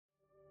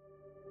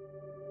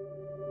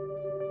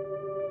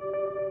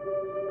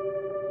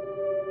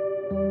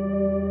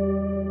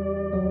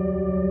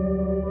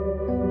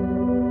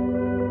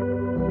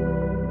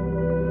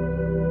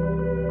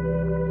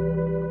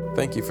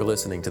Thank you for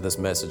listening to this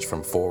message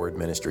from Forward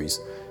Ministries.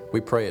 We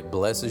pray it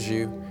blesses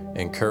you,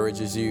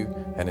 encourages you,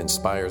 and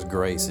inspires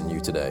grace in you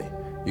today.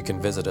 You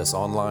can visit us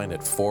online at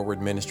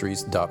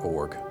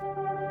forwardministries.org.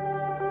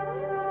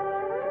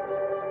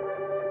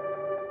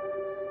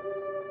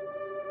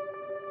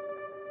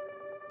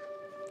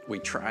 We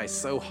try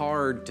so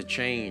hard to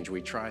change.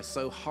 We try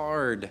so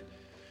hard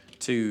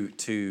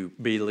to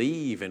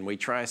believe, and we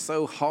try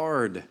so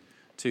hard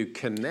to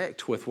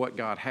connect with what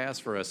God has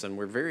for us, and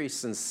we're very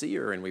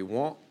sincere, and we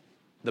want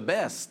the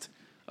best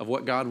of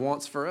what God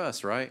wants for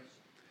us, right?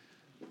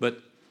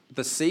 But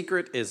the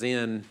secret is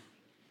in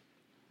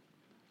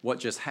what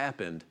just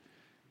happened,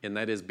 and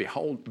that is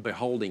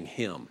beholding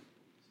Him.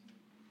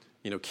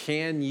 You know,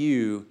 can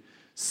you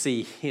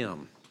see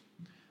Him?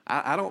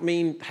 I don't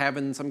mean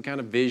having some kind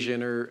of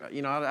vision or,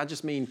 I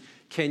just mean,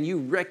 can you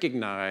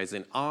recognize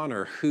and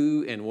honor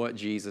who and what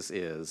Jesus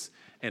is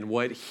and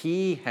what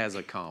He has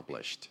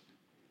accomplished?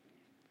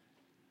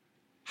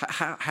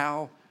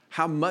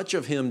 How much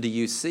of Him do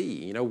you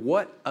see?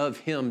 What of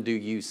Him do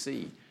you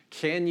see?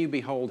 Can you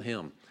behold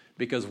Him?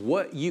 Because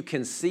what you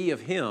can see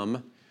of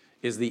Him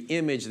is the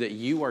image that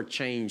you are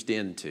changed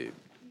into.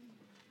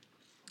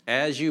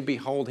 As you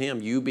behold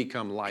Him, you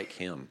become like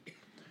Him.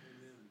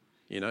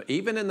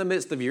 Even in the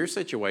midst of your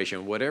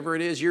situation, whatever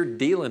it is you're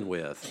dealing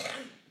with,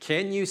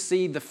 can you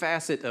see the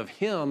facet of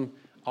Him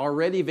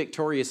already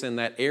victorious in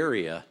that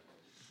area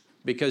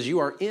because you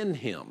are in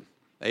Him?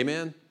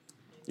 Amen?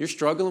 You're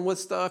struggling with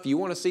stuff. You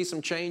want to see some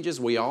changes.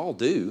 We all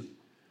do.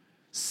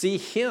 See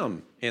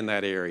Him in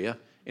that area,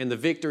 in the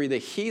victory that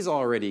He's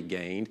already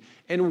gained,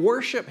 and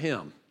worship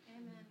Him.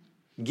 Amen.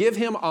 Give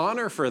Him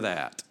honor for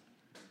that.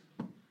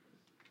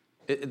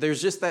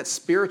 There's just that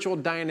spiritual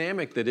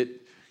dynamic that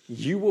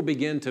you will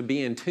begin to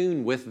be in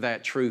tune with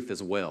that truth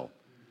as well.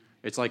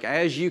 It's like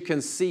as you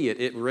can see it,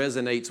 it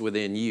resonates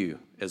within you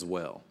as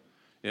well.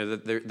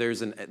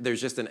 There's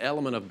just an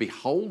element of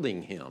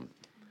beholding Him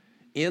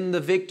in the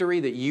victory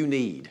that you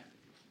need.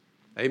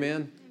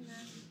 Amen? Amen.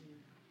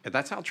 And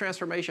that's how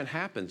transformation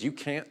happens. You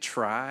can't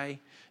try.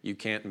 You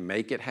can't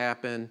make it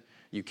happen.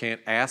 You can't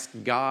ask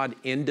God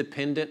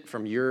independent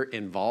from your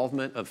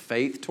involvement of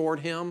faith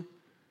toward Him.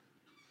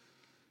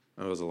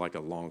 That was like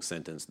a long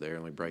sentence there.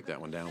 Let me break that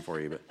one down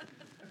for you.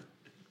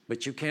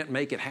 But you can't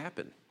make it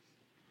happen.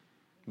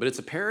 But it's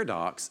a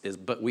paradox,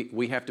 but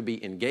we have to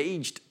be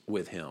engaged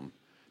with Him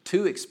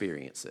to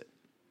experience it,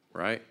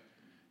 right?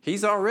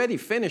 He's already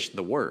finished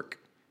the work.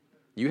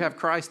 You have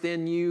Christ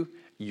in you,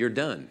 you're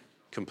done,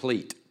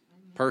 complete,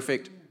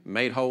 perfect,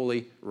 made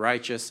holy,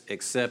 righteous,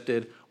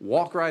 accepted.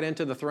 Walk right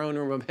into the throne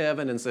room of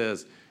heaven and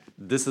says,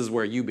 this is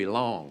where you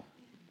belong.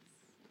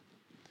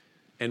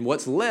 And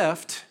what's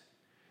left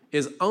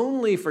is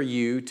only for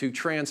you to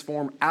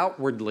transform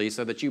outwardly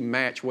so that you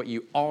match what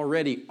you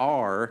already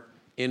are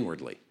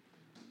inwardly.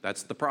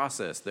 That's the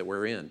process that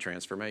we're in,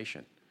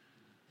 transformation.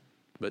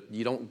 But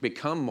you don't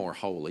become more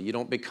holy. You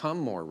don't become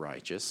more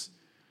righteous.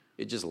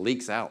 It just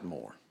leaks out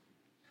more.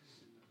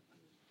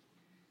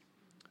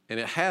 And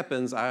it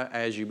happens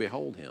as you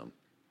behold Him.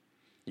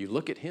 You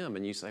look at Him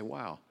and you say,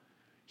 wow,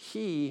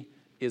 He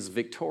is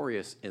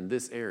victorious in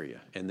this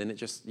area. And then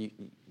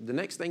the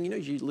next thing you know,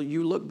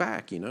 you look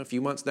back, a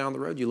few months down the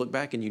road, you look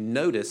back and you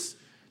notice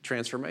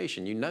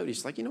transformation. You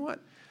notice, like, you know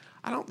what?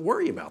 I don't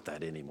worry about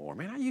that anymore.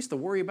 Man, I used to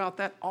worry about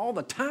that all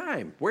the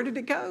time. Where did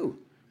it go?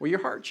 Well,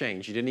 your heart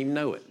changed. You didn't even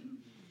know it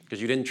because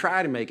you didn't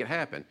try to make it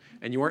happen.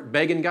 And you weren't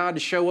begging God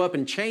to show up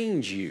and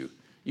change you.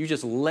 You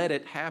just let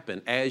it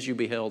happen as you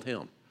beheld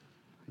Him.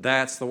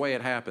 That's the way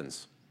it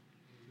happens.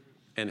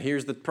 And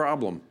here's the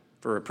problem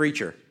for a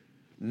preacher.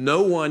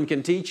 No one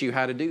can teach you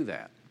how to do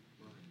that.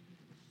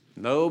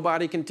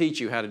 Nobody can teach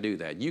you how to do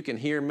that. You can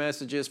hear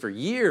messages for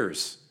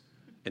years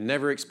and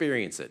never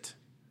experience it.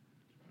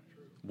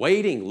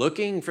 Waiting,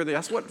 looking for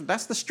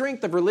that's the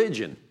strength of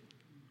religion.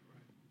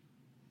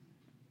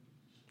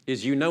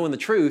 Is you knowing the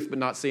truth but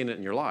not seeing it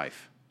in your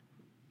life.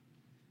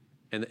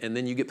 And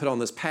then you get put on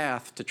this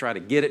path to try to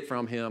get it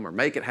from Him or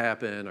make it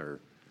happen or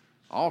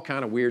all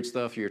kind of weird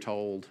stuff you're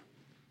told.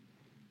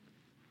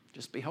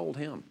 Just behold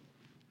Him.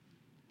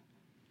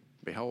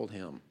 Behold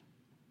Him.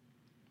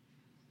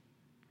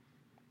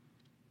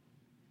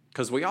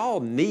 Because we all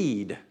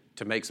need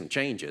to make some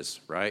changes,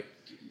 right?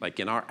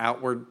 Like in our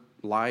outward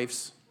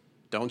lives,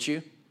 don't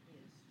you?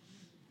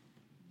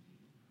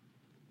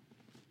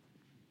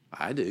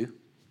 I do.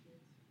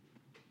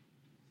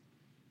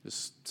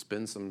 Just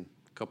spend some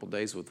couple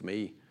days with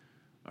me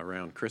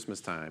around Christmas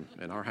time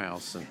in our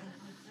house and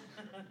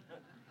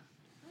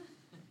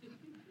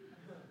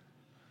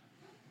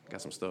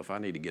got some stuff I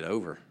need to get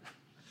over.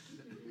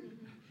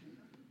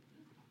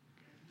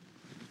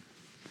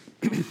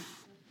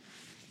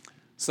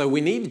 So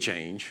we need to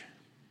change.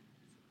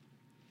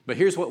 But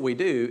here's what we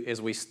do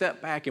is we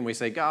step back and we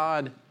say,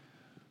 God,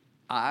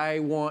 I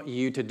want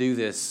you to do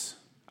this.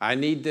 I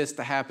need this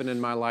to happen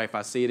in my life.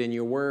 I see it in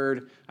your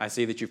word. I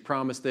see that you've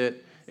promised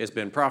it. It's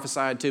been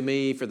prophesied to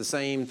me for the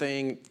same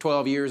thing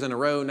 12 years in a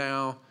row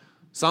now.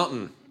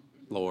 Something,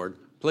 Lord.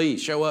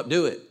 Please show up,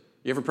 do it.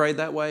 You ever prayed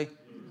that way?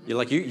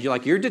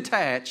 You're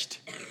detached,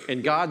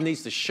 and God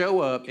needs to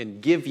show up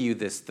and give you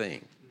this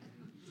thing.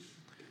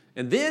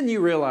 And then you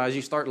realize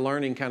you start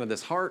learning kind of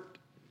this heart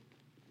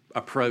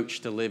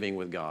approach to living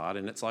with God,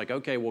 and it's like,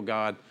 okay, well,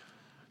 God,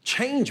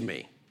 change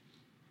me.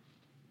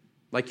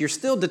 Like you're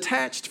still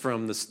detached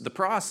from the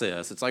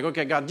process. It's like,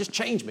 okay, God, just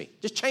change me.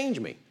 Just change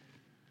me.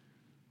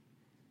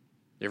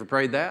 You ever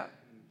prayed that?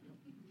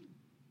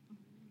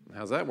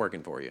 How's that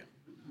working for you?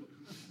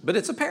 But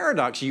it's a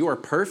paradox. You are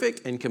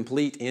perfect and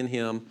complete in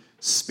Him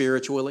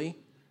spiritually,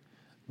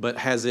 but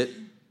has it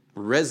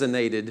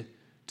resonated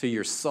to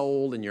your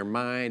soul and your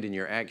mind and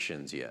your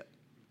actions yet?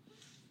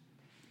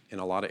 In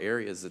a lot of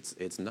areas,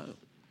 it's no.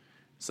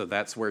 So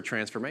that's where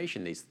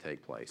transformation needs to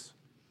take place.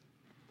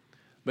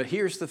 But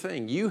here's the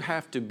thing. You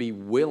have to be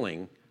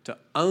willing to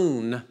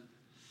own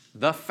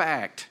the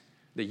fact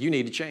that you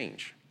need to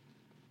change.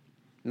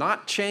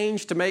 Not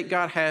change to make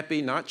God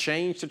happy, not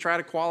change to try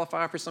to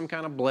qualify for some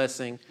kind of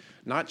blessing,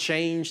 not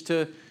change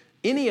to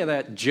any of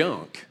that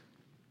junk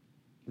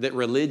that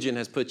religion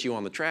has put you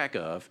on the track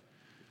of,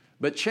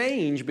 but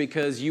change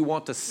because you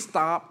want to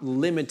stop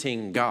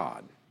limiting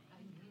God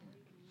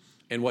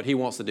and what He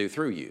wants to do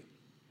through you.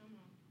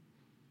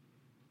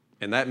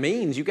 And that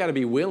means you've got to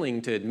be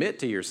willing to admit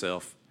to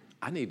yourself,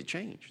 I need to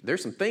change.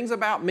 There's some things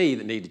about me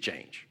that need to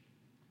change.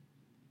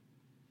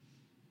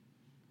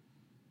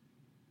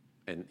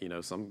 And,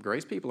 some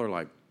grace people are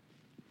like,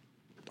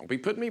 don't be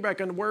putting me back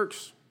into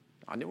works.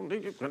 I don't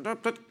need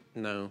to.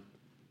 No.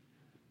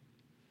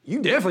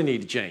 You definitely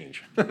need to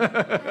change.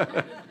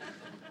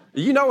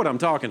 You know what I'm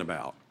talking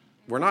about.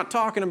 We're not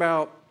talking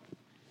about,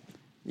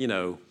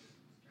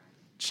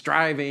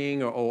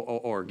 striving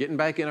or getting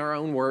back in our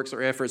own works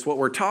or efforts. What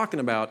we're talking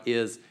about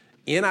is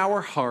in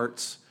our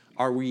hearts,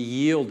 are we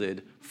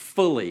yielded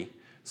fully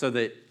so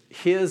that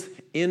His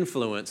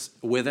influence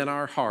within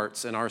our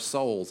hearts and our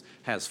souls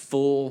has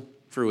full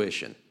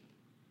fruition.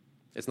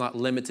 It's not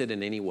limited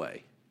in any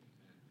way.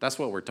 That's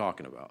what we're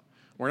talking about.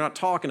 We're not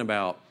talking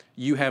about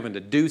you having to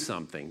do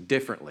something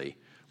differently.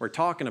 We're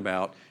talking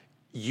about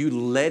you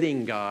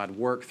letting God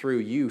work through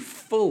you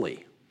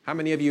fully. How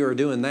many of you are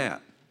doing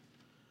that?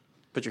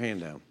 Put your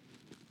hand down.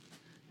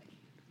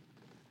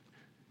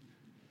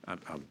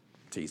 I'm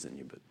teasing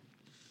you, but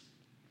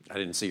I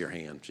didn't see your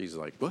hand. She's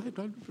like, what?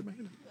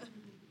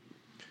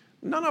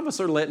 None of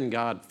us are letting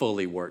God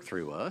fully work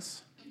through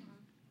us.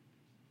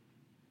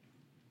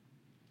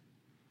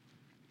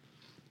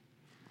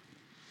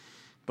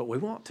 But we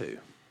want to.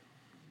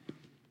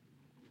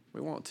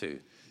 We want to.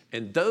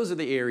 And those are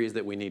the areas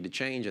that we need to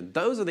change. And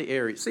those are the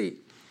areas. See,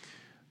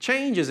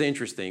 change is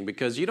interesting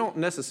because you don't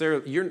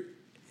necessarily,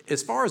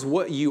 as far as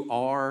what you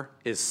are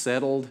is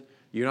settled,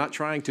 you're not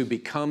trying to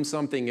become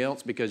something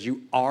else because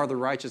you are the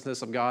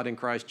righteousness of God in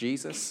Christ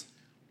Jesus.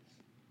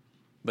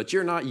 But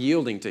you're not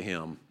yielding to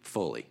Him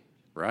fully,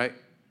 right?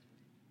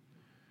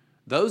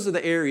 Those are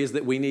the areas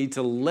that we need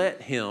to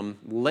let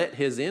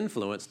His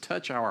influence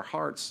touch our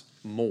hearts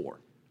more.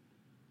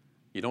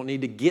 You don't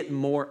need to get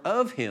more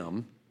of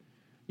Him.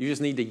 You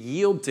just need to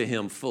yield to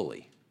Him fully.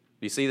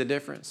 Do you see the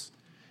difference?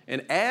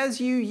 And as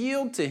you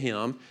yield to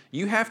Him,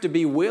 you have to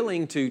be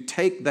willing to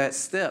take that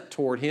step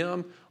toward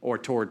Him or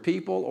toward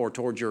people or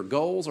towards your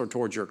goals or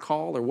towards your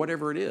call or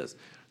whatever it is.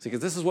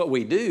 Because this is what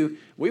we do.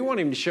 We want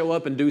Him to show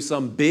up and do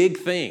some big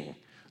thing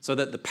so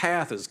that the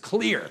path is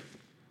clear.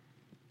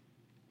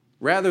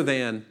 Rather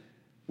than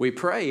we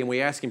pray and we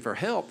ask Him for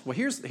help. Well,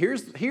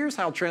 here's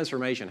how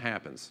transformation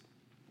happens.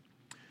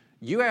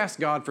 You ask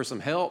God for some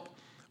help.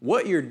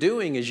 What you're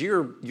doing is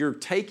you're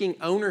taking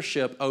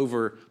ownership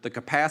over the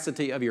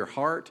capacity of your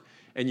heart,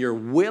 and you're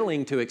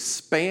willing to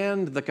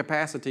expand the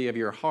capacity of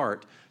your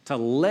heart to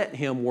let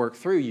Him work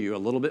through you a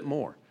little bit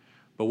more.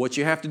 But what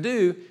you have to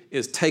do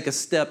is take a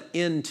step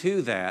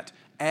into that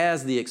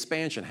as the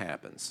expansion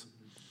happens.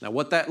 Now,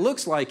 what that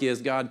looks like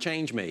is, God,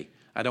 change me.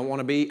 I don't want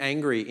to be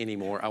angry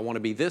anymore. I want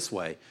to be this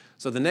way.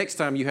 So the next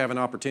time you have an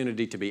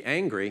opportunity to be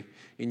angry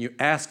and you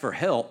ask for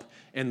help,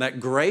 and that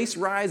grace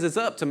rises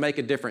up to make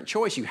a different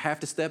choice, you have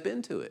to step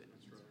into it.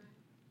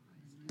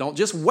 Don't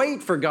just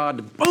wait for God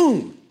to,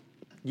 boom,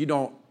 you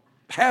don't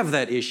have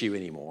that issue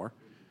anymore,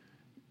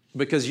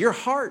 because your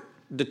heart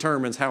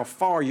determines how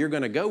far you're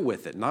going to go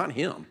with it, not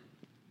Him.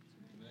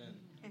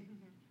 Amen.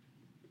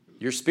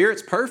 Your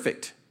spirit's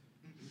perfect.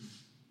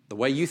 The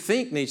way you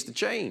think needs to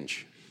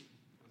change.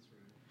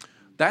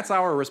 That's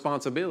our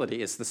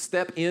responsibility. It's to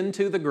step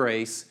into the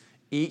grace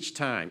each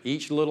time,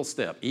 each little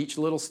step. It's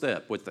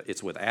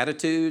with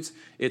attitudes.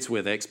 It's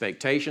with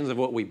expectations of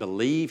what we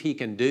believe He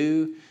can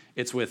do.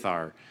 It's with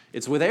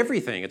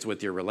everything. It's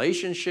with your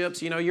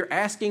relationships. You're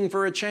asking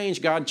for a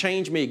change. God,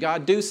 change me.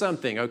 God, do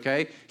something,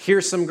 okay?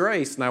 Here's some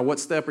grace. Now, what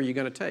step are you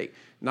going to take?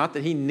 Not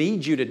that He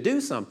needs you to do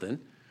something,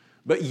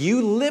 but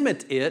you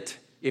limit it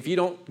if you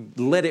don't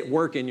let it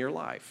work in your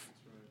life.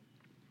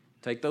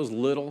 Take those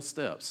little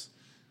steps.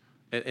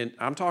 And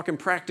I'm talking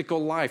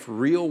practical life,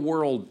 real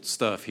world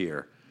stuff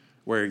here,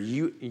 where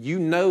you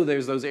know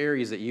there's those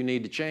areas that you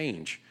need to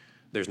change.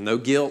 There's no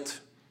guilt.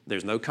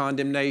 There's no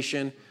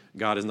condemnation.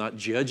 God is not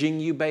judging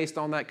you based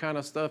on that kind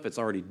of stuff. It's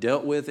already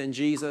dealt with in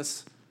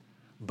Jesus.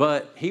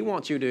 But he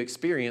wants you to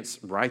experience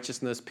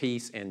righteousness,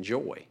 peace, and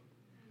joy.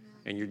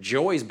 And your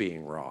joy is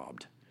being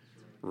robbed.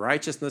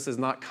 Righteousness is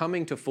not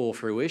coming to full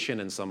fruition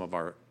in some of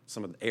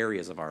the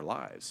areas of our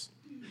lives.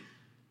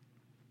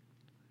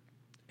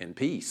 And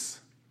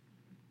peace.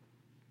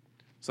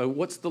 So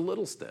what's the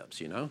little steps,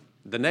 you know?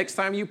 The next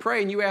time you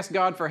pray and you ask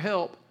God for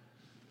help,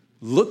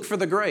 look for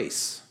the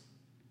grace.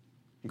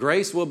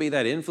 Grace will be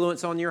that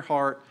influence on your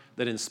heart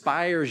that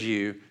inspires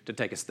you to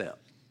take a step.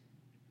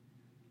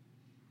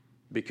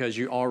 Because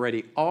you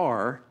already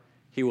are,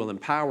 he will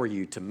empower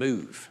you to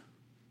move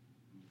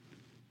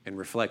and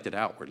reflect it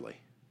outwardly.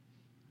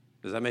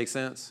 Does that make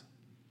sense?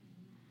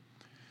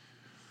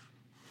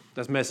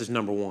 That's message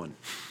number one.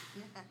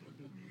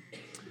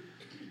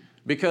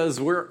 Because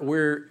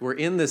we're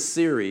in this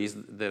series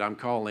that I'm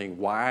calling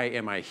Why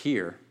Am I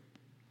Here?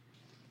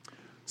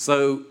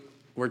 So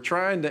we're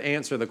trying to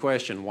answer the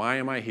question, why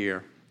am I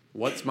here?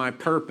 What's my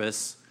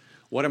purpose?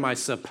 What am I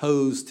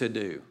supposed to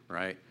do,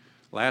 right?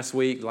 Last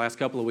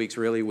couple of weeks,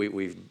 really,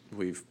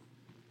 we've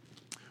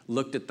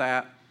looked at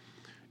that.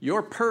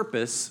 Your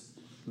purpose,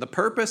 the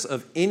purpose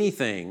of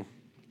anything,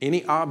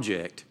 any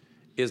object,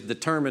 is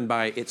determined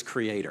by its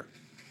creator,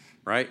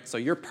 right? So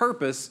your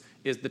purpose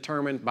is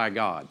determined by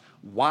God.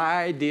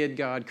 Why did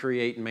God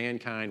create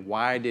mankind?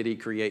 Why did he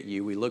create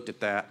you? We looked at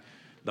that.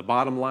 The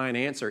bottom line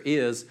answer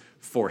is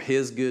for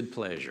his good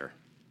pleasure.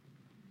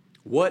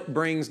 What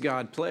brings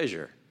God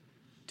pleasure?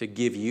 To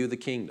give you the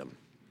kingdom.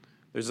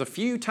 There's a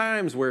few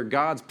times where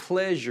God's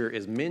pleasure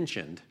is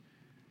mentioned.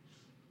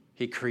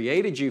 He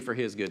created you for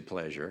his good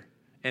pleasure,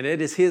 and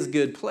it is his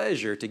good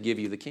pleasure to give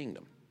you the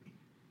kingdom.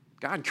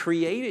 God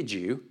created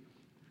you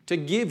to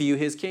give you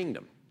his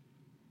kingdom,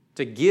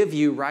 to give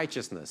you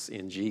righteousness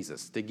in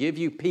Jesus, to give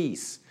you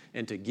peace,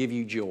 and to give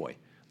you joy.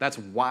 That's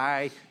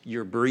why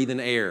you're breathing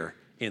air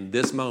in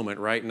this moment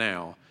right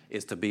now,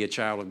 is to be a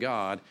child of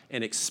God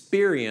and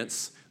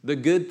experience the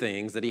good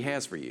things that he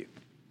has for you.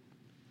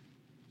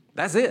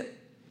 That's it.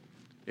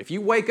 If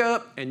you wake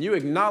up and you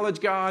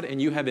acknowledge God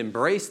and you have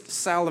embraced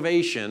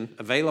salvation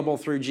available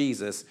through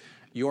Jesus,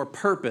 your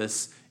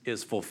purpose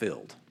is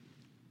fulfilled.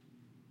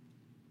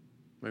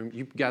 I mean,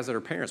 you guys that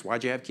are parents,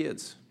 why'd you have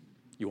kids?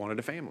 You wanted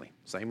a family.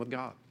 Same with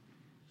God.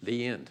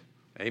 The end.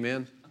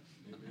 Amen?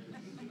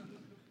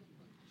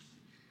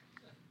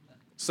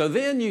 So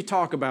then you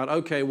talk about,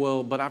 okay,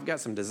 well, but I've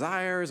got some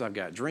desires, I've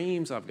got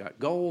dreams, I've got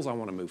goals, I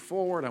want to move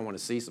forward, I want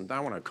to see something,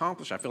 I want to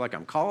accomplish, I feel like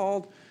I'm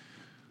called.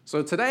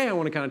 So today I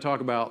want to kind of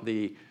talk about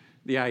the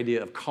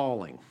idea of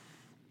calling.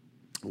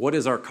 What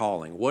is our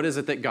calling? What is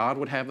it that God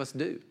would have us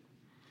do?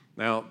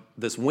 Now,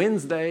 this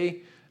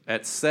Wednesday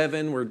at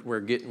 7,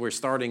 we're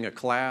starting a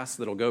class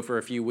that'll go for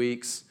a few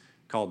weeks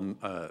called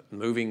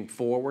Moving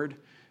Forward.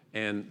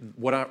 And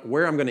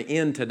where I'm going to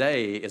end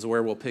today is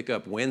where we'll pick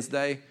up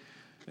Wednesday.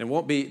 And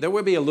there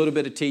will be a little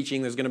bit of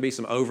teaching. There's going to be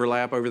some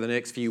overlap over the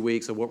next few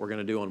weeks of what we're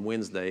going to do on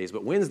Wednesdays.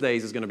 But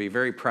Wednesdays is going to be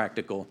very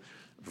practical,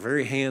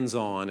 very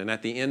hands-on. And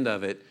at the end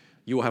of it,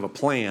 you will have a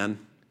plan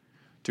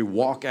to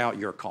walk out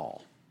your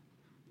call.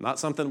 Not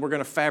something we're going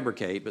to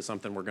fabricate, but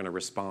something we're going to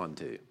respond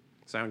to.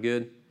 Sound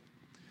good?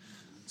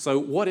 So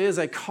what is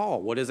a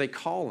call? What is a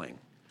calling?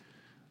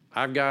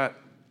 I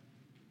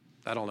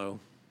don't know,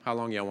 how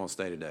long y'all want to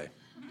stay today?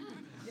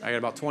 I got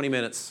about 20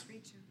 minutes.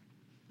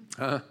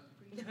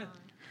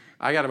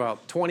 I got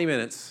about 20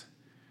 minutes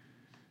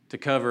to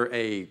cover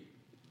a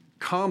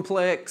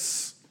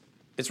complex.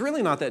 It's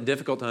really not that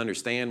difficult to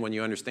understand when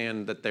you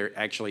understand that there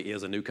actually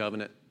is a new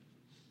covenant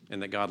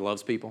and that God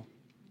loves people.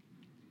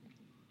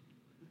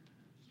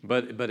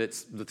 But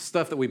it's the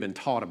stuff that we've been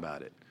taught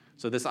about it.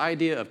 So this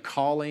idea of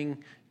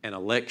calling and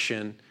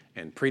election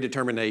and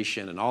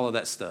predetermination and all of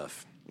that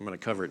stuff, I'm going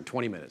to cover it in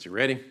 20 minutes. You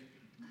ready?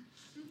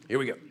 Here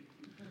we go.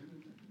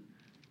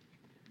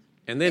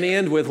 And then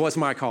end with what's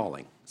my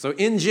calling. So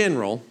in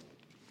general,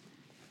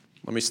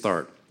 let me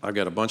start. I've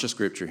got a bunch of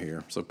scripture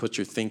here, so put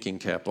your thinking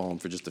cap on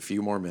for just a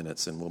few more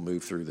minutes and we'll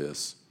move through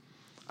this.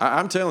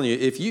 I'm telling you,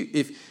 if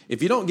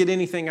you don't get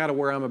anything out of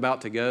where I'm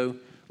about to go,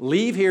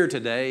 leave here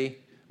today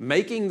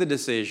making the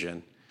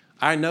decision,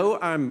 I know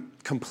I'm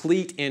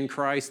complete in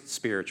Christ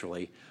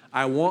spiritually.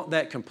 I want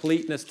that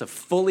completeness to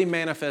fully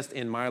manifest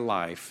in my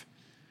life,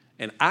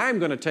 and I'm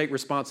going to take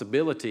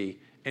responsibility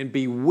and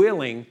be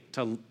willing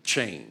to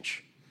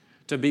change,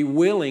 to be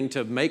willing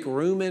to make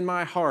room in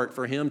my heart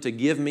for Him to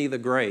give me the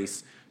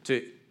grace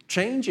to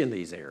change in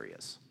these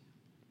areas.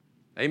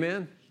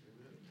 Amen?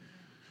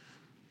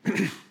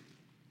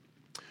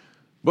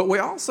 But we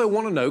also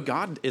want to know,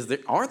 God,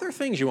 are there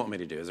things you want me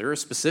to do? Is there a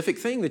specific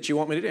thing that you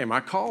want me to do? Am I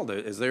called?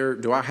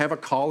 Do I have a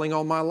calling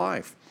on my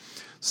life?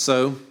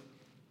 So,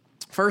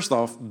 first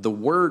off, the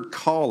word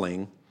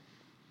calling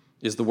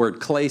is the word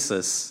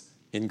klesis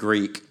in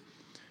Greek.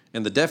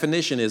 And the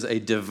definition is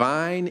a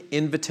divine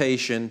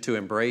invitation to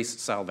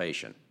embrace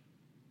salvation.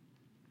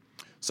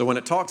 So when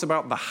it talks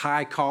about the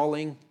high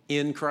calling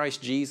in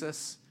Christ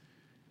Jesus,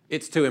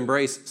 it's to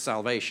embrace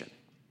salvation.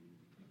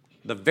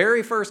 The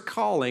very first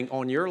calling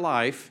on your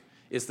life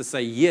is to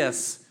say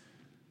yes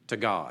to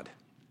God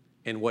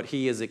and what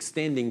He is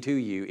extending to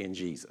you in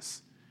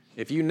Jesus.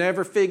 If you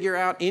never figure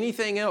out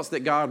anything else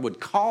that God would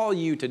call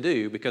you to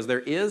do, because there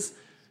is,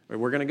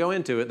 we're going to go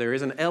into it, there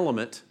is an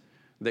element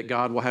that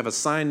God will have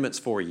assignments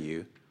for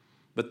you.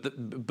 But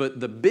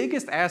the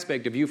biggest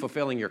aspect of you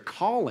fulfilling your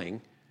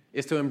calling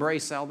is to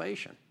embrace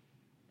salvation.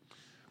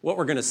 What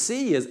we're going to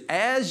see is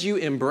as you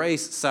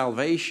embrace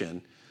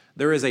salvation,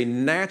 there is a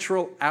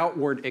natural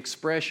outward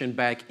expression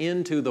back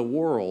into the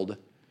world.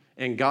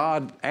 And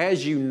God,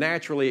 as you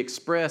naturally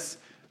express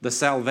the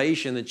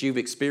salvation that you've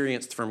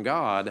experienced from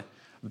God,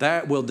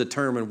 that will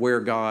determine where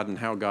God and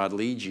how God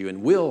leads you,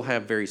 and will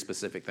have very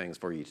specific things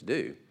for you to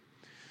do.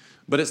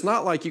 But it's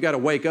not like you got to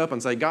wake up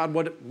and say, God,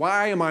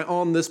 why am I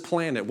on this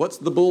planet? What's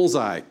the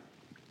bullseye?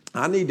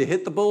 I need to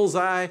hit the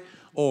bullseye,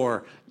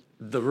 or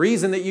the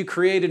reason that you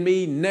created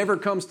me never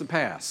comes to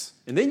pass.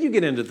 And then you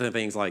get into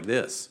things like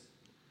this.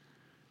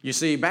 You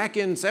see, back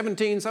in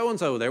 17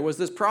 so-and-so, there was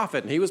this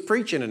prophet, and he was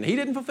preaching, and he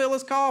didn't fulfill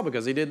his call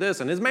because he did this,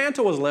 and his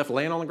mantle was left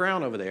laying on the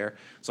ground over there.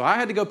 So I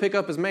had to go pick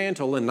up his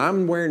mantle, and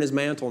I'm wearing his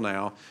mantle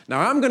now.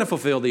 Now I'm going to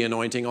fulfill the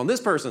anointing on this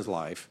person's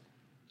life.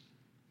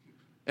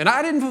 And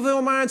I didn't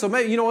fulfill mine, so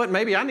maybe, you know what,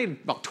 maybe I need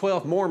about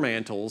 12 more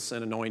mantles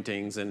and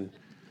anointings, and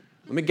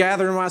let me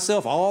gather in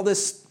myself all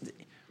this.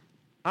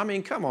 I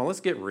mean, come on, let's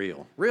get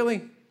real.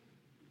 Really?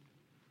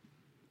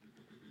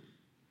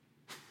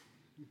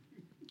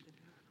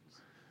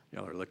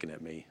 Y'all are looking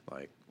at me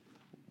like,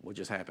 what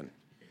just happened?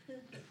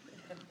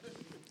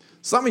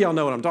 Some of y'all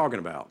know what I'm talking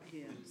about.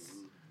 Yes.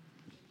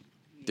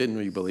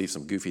 Didn't you believe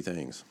some goofy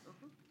things?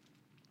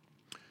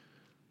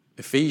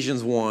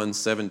 Ephesians 1,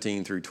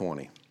 17 through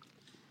 20.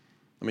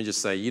 Let me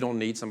just say, you don't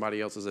need somebody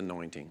else's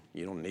anointing.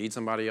 You don't need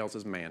somebody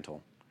else's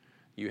mantle.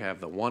 You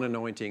have the one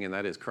anointing, and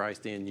that is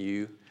Christ in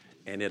you,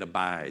 and it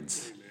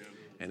abides. Amen.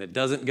 And it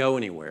doesn't go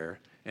anywhere,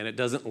 and it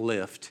doesn't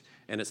lift,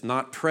 and it's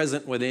not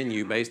present within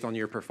you based on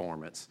your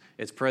performance.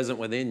 It's present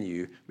within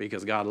you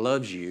because God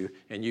loves you,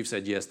 and you've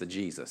said yes to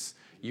Jesus.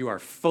 You are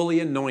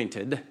fully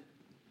anointed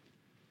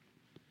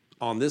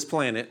on this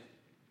planet,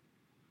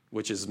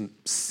 which is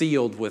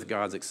sealed with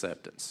God's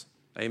acceptance.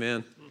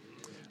 Amen?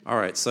 All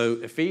right, so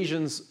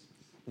Ephesians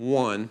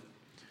 1,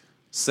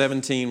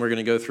 17, we're going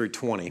to go through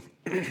 20.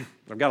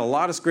 I've got a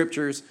lot of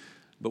scriptures,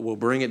 but we'll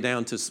bring it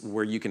down to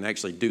where you can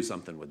actually do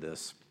something with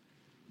this.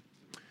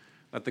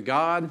 That the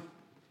God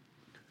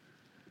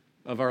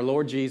of our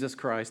Lord Jesus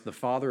Christ, the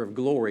Father of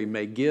glory,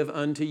 may give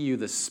unto you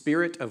the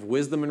spirit of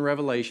wisdom and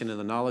revelation in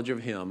the knowledge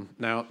of Him.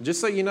 Now, just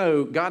so you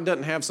know, God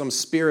doesn't have some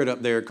spirit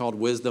up there called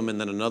wisdom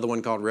and then another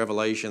one called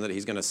revelation that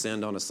He's going to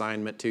send on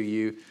assignment to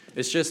you.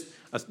 It's just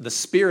the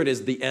Spirit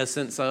is the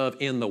essence of,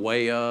 in the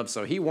way of.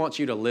 So He wants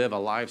you to live a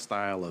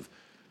lifestyle of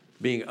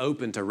being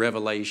open to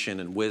revelation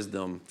and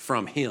wisdom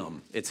from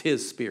Him. It's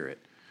His Spirit.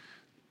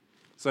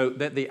 So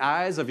that the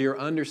eyes of your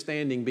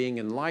understanding being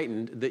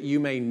enlightened, that you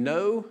may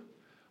know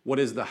what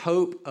is the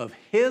hope of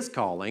His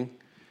calling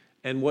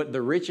and what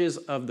the riches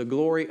of the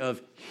glory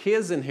of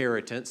His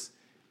inheritance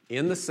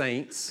in the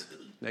saints,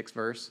 next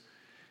verse,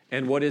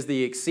 and what is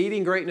the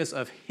exceeding greatness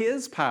of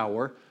His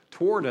power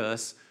toward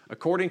us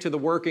according to the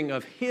working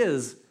of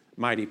His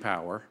mighty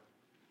power.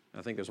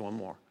 I think there's one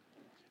more.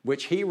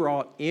 Which He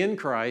wrought in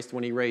Christ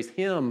when He raised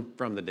Him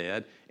from the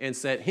dead and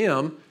set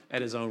Him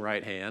at His own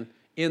right hand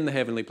in the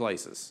heavenly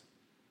places.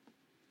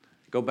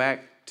 Go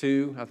back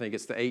to, I think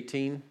it's to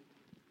 18.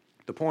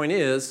 The point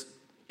is,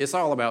 it's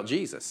all about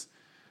Jesus.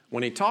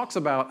 When He talks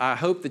about, I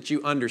hope that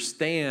you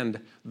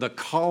understand the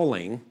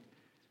calling,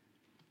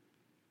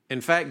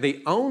 in fact,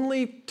 the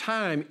only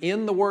time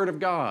in the Word of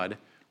God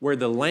where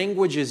the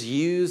language is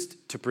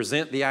used to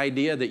present the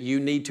idea that you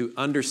need to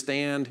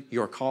understand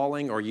your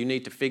calling, or you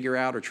need to figure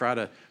out or try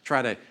to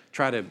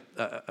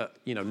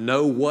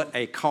know what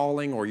a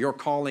calling or your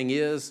calling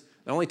is,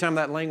 the only time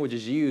that language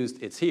is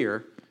used, it's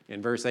here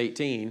in verse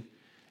 18.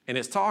 And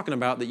it's talking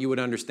about that you would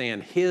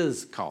understand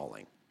His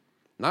calling.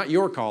 Not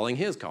your calling,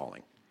 His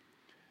calling.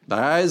 The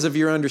eyes of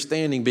your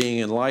understanding being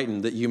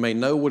enlightened, that you may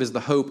know what is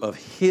the hope of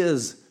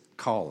His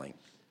calling.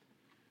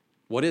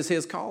 What is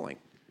His calling?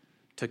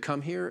 To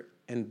come here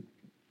and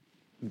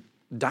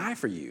die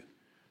for you.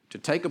 To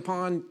take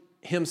upon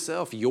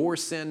Himself your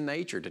sin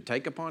nature. To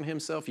take upon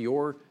Himself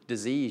your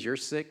disease, your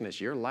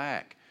sickness, your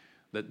lack.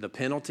 The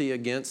penalty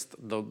against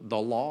the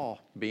law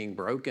being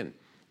broken.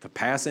 To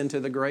pass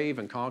into the grave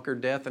and conquer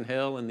death and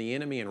hell and the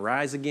enemy and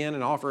rise again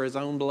and offer His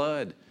own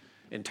blood.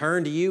 And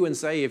turn to you and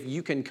say, if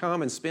you can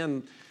come and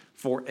spend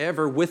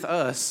forever with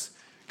us,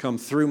 come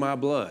through my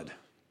blood.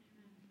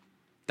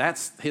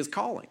 That's His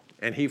calling.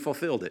 And He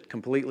fulfilled it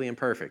completely and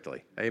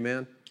perfectly.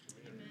 Amen?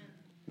 Amen.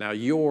 Now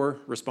your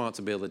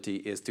responsibility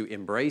is to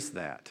embrace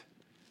that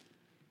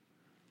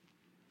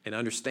and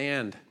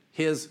understand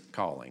His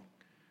calling.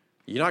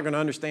 You're not going to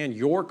understand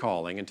your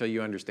calling until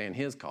you understand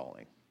His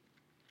calling.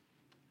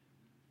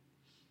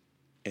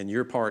 And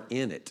your part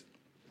in it.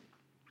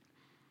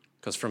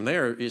 Because from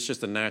there, it's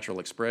just a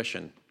natural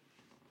expression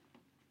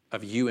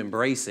of you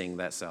embracing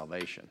that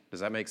salvation.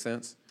 Does that make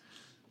sense?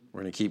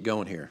 We're going to keep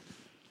going here.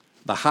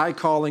 The high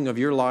calling of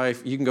your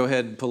life, you can go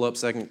ahead and pull up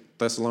 2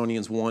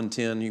 Thessalonians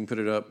 1:10. You can put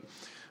it up.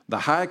 The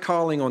high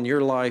calling on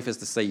your life is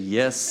to say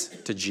yes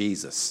to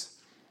Jesus.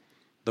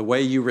 The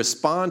way you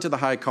respond to the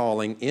high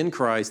calling in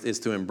Christ is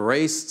to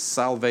embrace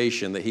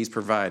salvation that he's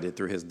provided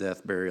through his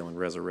death, burial, and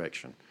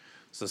resurrection.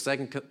 So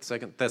 2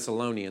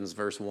 Thessalonians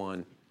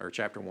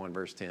chapter 1,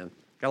 verse 10.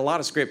 Got a lot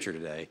of scripture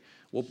today.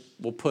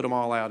 We'll put them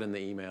all out in the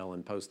email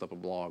and post up a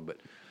blog. But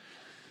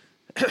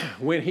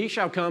when he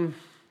shall come,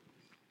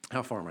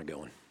 how far am I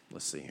going?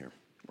 Let's see here.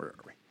 Where are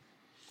we?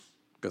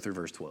 Go through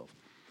verse 12.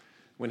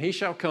 When he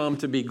shall come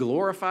to be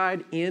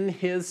glorified in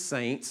his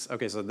saints.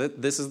 Okay, so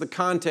this is the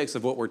context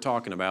of what we're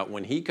talking about.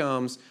 When he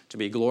comes to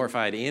be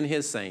glorified in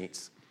his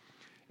saints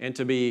and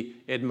to be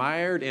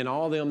admired in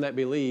all them that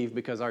believe,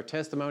 because our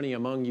testimony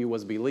among you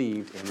was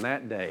believed in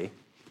that day.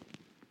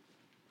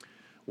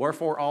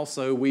 Wherefore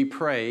also we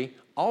pray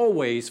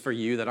always for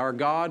you that our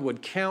God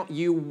would count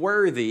you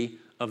worthy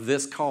of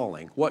this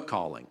calling. What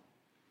calling?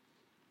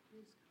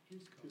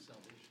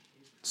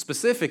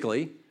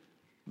 Specifically,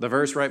 the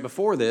verse right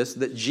before this,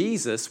 that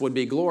Jesus would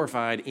be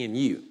glorified in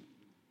you.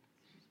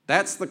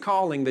 That's the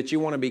calling that you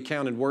want to be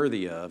counted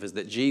worthy of, is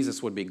that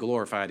Jesus would be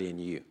glorified in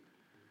you.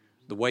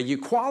 The way you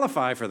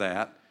qualify for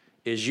that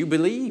is you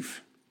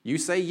believe. You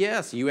say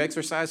yes. You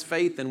exercise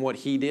faith in what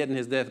he did in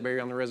his death,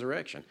 burial, and the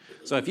resurrection.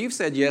 So if you've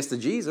said yes to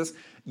Jesus,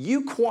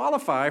 you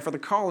qualify for the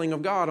calling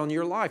of God on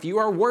your life. You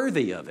are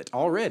worthy of it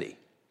already.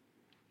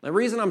 The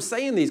reason I'm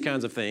saying these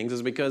kinds of things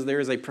is because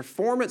there is a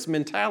performance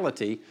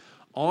mentality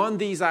on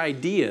these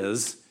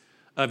ideas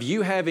of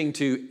you having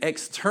to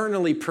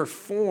externally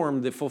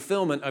perform the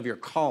fulfillment of your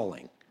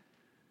calling.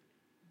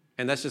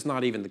 And that's just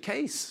not even the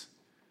case.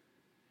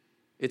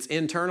 It's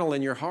internal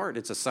in your heart.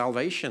 It's a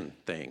salvation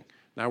thing.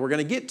 Now we're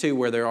going to get to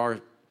where there are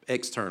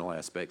external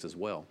aspects as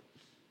well.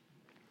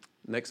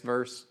 Next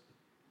verse.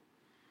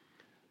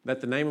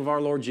 That the name of our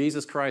Lord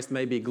Jesus Christ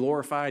may be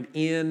glorified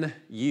in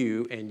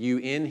you and you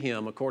in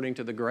him, according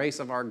to the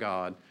grace of our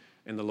God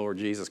and the Lord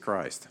Jesus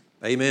Christ.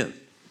 Amen.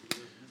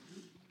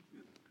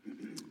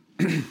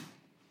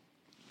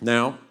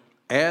 Now,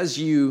 as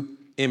you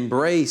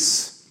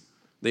embrace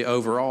the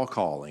overall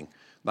calling,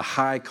 the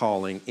high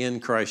calling in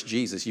Christ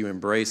Jesus, you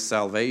embrace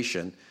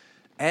salvation.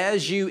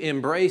 As you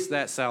embrace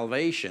that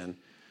salvation,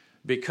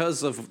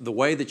 because of the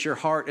way that your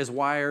heart is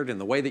wired and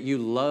the way that you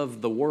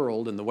love the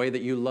world and the way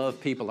that you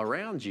love people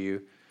around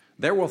you,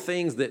 there are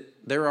things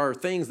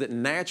that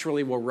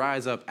naturally will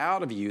rise up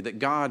out of you that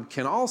God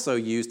can also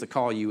use to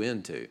call you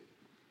into.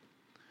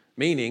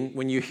 Meaning,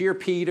 when you hear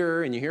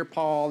Peter and you hear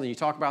Paul and you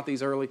talk about the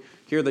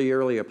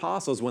early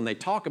apostles, when they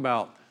talk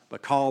about the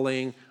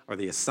calling or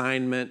the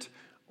assignment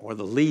or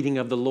the leading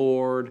of the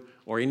Lord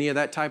or any of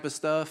that type of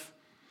stuff,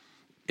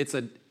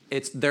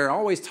 they're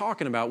always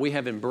talking about we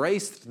have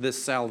embraced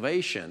this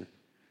salvation,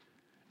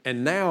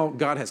 and now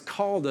God has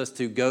called us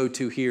to go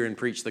to here and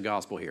preach the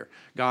gospel here.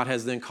 God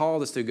has then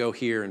called us to go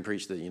here and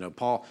preach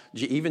Paul,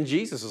 even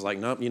Jesus was like,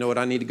 nope, you know what,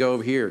 I need to go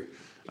over here.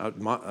 I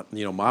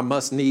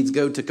must needs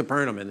go to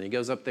Capernaum, and then he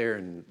goes up there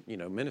and,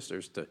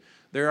 ministers to.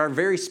 There are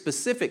very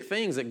specific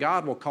things that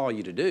God will call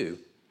you to do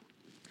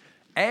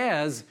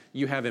as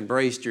you have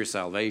embraced your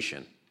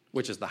salvation,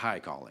 which is the high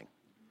calling.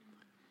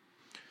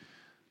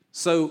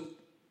 So,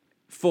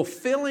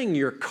 fulfilling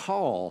your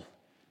call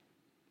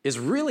is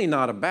really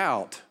not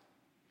about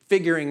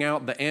figuring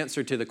out the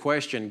answer to the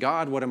question,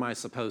 God, what am I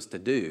supposed to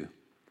do?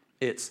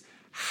 It's,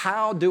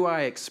 how do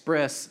I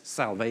express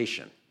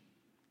salvation?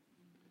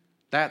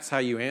 That's how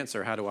you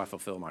answer, how do I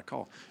fulfill my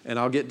call? And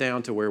I'll get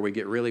down to where we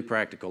get really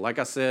practical. Like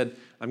I said,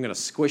 I'm going to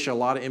squish a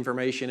lot of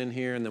information in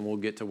here, and then we'll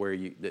get to where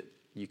you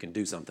can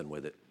do something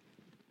with it.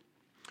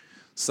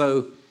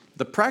 So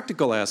the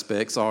practical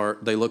aspects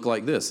they look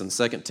like this. In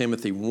 2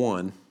 Timothy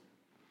 1,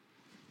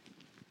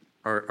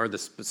 are the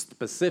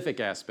specific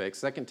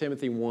aspects. 2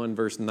 Timothy 1,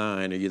 verse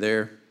 9. Are you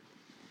there?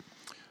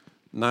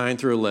 9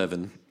 through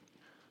 11.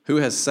 Who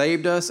has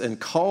saved us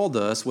and called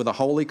us with a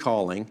holy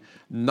calling,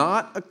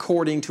 not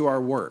according to our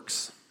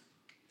works.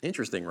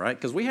 Interesting, right?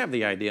 Because we have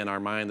the idea in our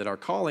mind that our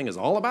calling is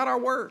all about our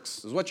works.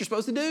 This is what you're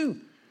supposed to do.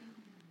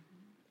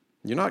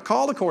 You're not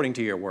called according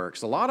to your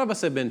works. A lot of us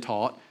have been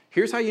taught,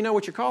 here's how you know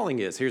what your calling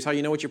is. Here's how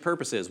you know what your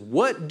purpose is.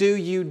 What do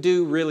you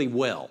do really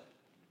well?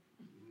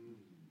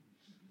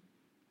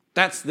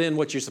 That's then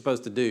what you're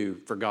supposed to do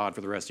for God for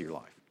the rest of your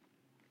life.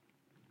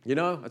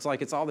 It's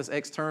like it's all this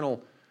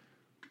external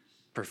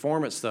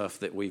performance stuff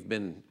that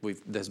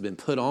that's been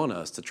put on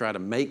us to try to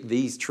make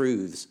these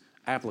truths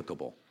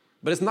applicable.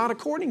 But it's not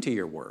according to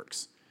your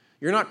works.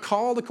 You're not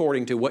called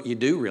according to what you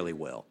do really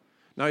well.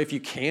 Now, if you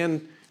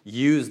can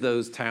use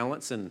those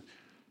talents and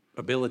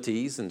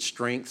abilities and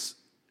strengths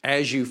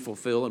as you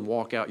fulfill and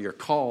walk out your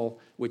call,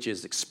 which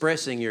is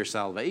expressing your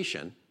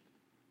salvation,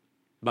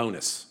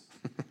 bonus.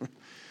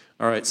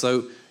 All right,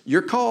 so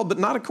you're called, but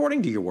not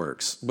according to your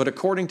works, but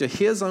according to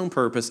his own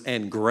purpose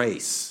and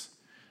grace.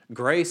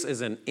 Grace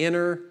is an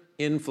inner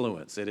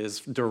influence. It is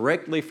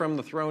directly from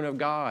the throne of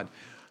God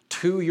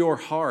to your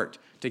heart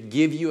to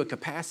give you a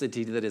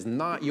capacity that is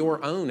not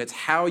your own. It's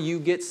how you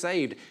get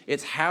saved.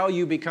 It's how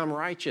you become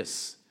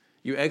righteous.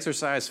 You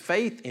exercise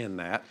faith in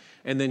that,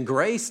 and then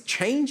grace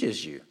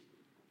changes you.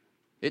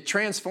 It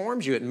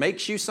transforms you. It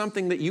makes you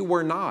something that you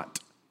were not.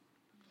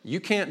 You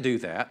can't do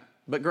that,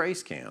 but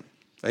grace can.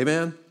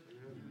 Amen?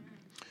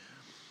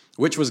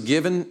 Which was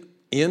given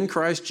in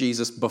Christ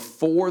Jesus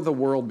before the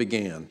world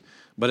began,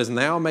 but is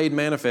now made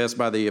manifest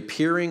by the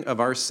appearing of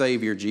our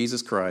Savior,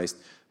 Jesus Christ,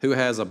 who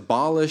has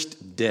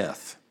abolished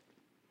death.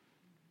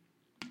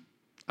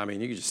 I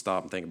mean, you can just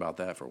stop and think about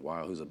that for a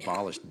while. Who's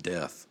abolished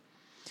death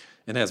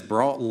and has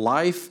brought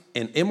life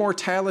and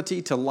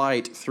immortality to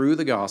light through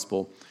the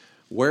gospel,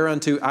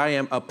 whereunto I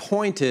am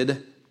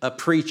appointed a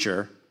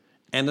preacher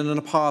and an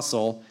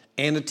apostle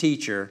and a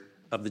teacher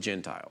of the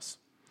Gentiles.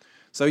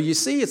 So you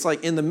see, it's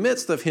like in the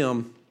midst of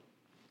him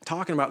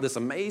talking about this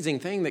amazing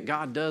thing that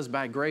God does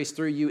by grace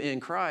through you in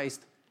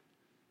Christ.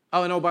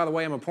 Oh, and by the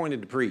way, I'm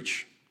appointed to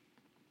preach.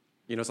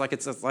 You know, it's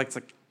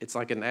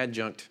like an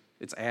adjunct.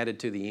 It's added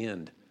to the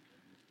end.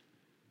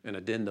 An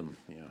addendum.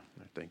 Yeah,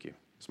 thank you.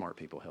 Smart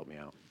people help me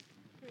out.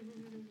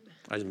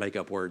 I just make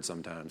up words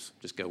sometimes.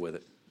 Just go with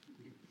it.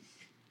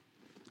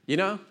 You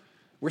know,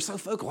 we're so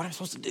focused. What am I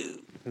supposed to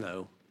do?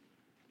 No.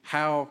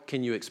 How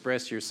can you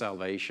express your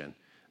salvation?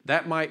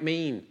 That might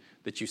mean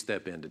that you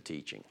step into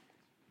teaching.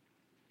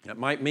 That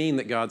might mean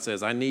that God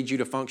says, I need you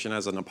to function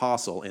as an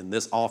apostle in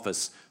this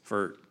office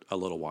for a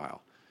little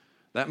while.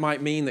 That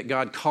might mean that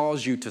God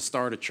calls you to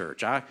start a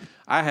church. I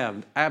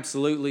have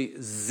absolutely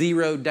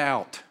zero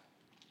doubt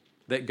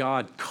that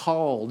God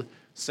called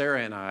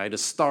Sarah and I to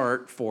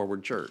start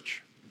Forward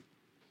Church.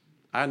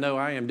 I know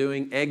I am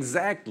doing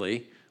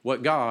exactly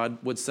what God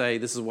would say,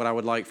 this is what I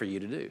would like for you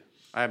to do.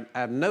 I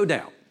have no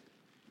doubt.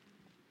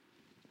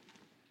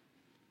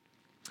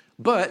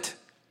 But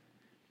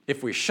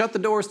if we shut the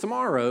doors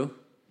tomorrow,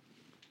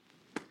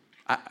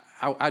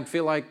 I'd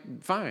feel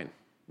like, fine,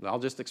 I'll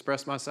just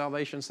express my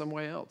salvation some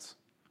way else.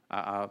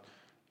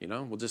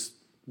 We'll just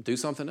do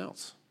something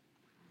else.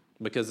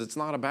 Because it's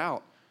not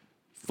about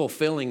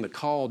fulfilling the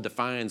call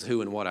defines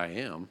who and what I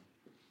am.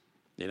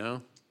 You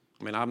know?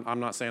 I mean, I'm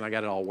not saying I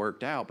got it all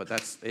worked out, but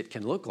it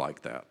can look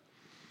like that.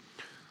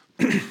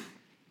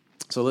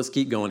 So let's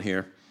keep going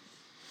here.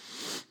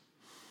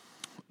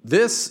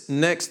 This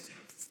next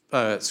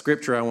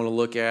scripture I want to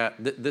look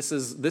at, this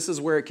is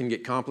where it can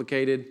get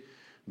complicated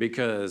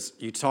because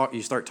you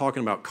start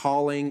talking about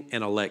calling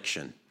and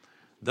election.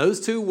 Those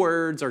two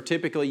words are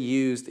typically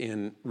used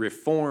in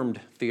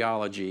Reformed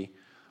theology,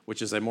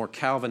 which is a more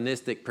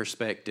Calvinistic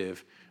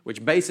perspective,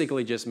 which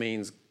basically just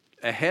means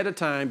ahead of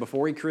time,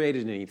 before he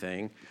created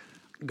anything,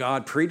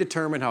 God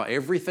predetermined how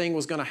everything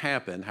was going to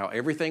happen, how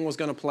everything was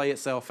going to play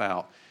itself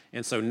out.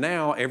 And so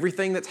now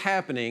everything that's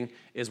happening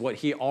is what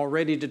he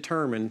already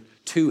determined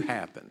to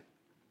happen.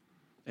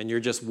 And you're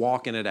just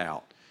walking it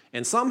out.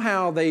 And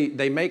somehow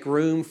they make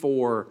room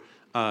for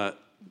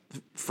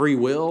free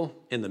will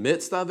in the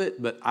midst of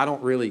it, but I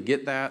don't really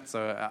get that.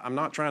 So I'm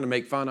not trying to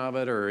make fun of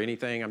it or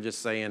anything. I'm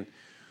just saying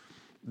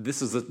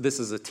this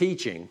is a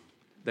teaching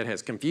that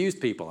has confused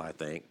people, I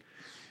think.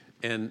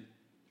 And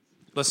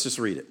let's just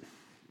read it.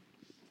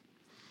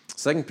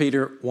 2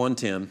 Peter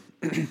 1:10.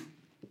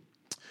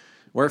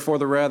 Wherefore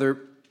the rather,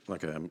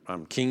 okay,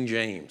 I'm King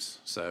James,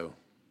 so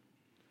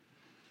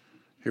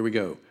here we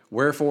go.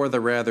 Wherefore the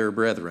rather,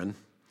 brethren,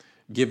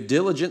 give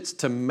diligence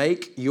to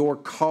make your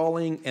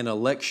calling and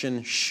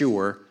election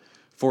sure,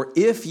 for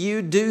if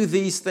you do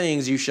these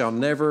things, you shall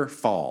never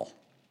fall.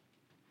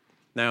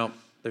 Now,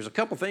 there's a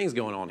couple things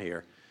going on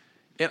here.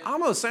 It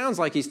almost sounds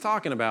like he's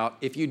talking about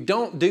if you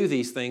don't do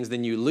these things,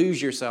 then you lose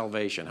your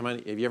salvation.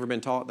 Have you ever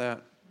been taught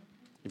that?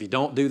 If you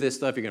don't do this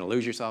stuff, you're going to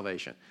lose your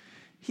salvation.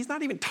 He's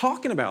not even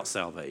talking about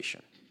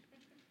salvation.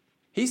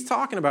 He's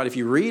talking about, if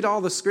you read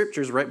all the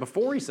scriptures right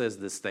before he says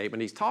this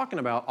statement, he's talking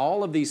about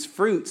all of these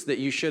fruits that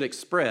you should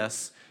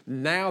express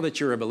now that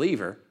you're a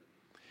believer.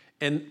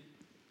 And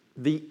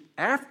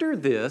after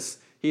this,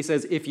 he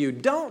says, if you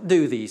don't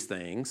do these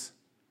things,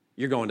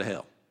 you're going to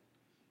hell.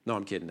 No,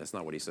 I'm kidding. That's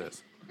not what he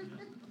says.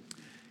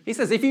 He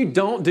says, if you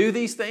don't do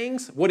these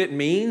things, what it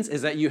means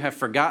is that you have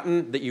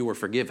forgotten that you were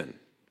forgiven.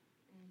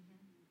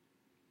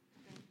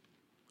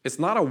 It's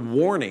not a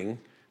warning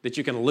that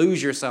you can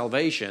lose your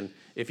salvation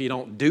if you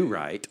don't do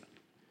right.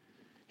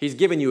 He's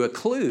given you a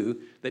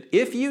clue that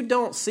if you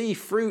don't see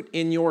fruit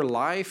in your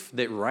life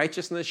that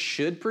righteousness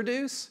should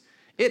produce,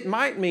 it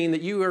might mean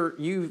that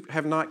you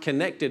have not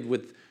connected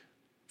with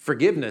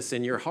forgiveness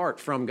in your heart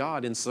from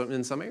God in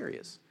some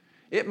areas.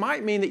 It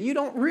might mean that you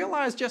don't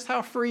realize just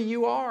how free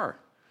you are.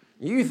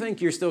 You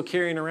think you're still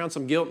carrying around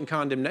some guilt and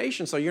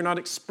condemnation, so you're not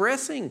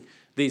expressing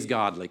these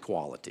godly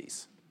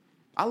qualities.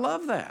 I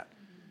love that.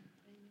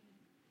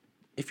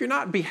 If you're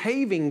not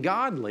behaving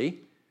godly,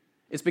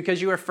 it's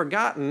because you have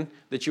forgotten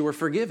that you were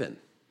forgiven.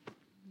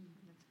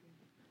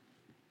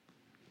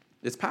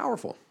 It's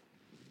powerful.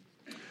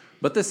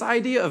 But this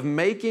idea of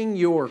making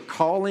your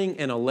calling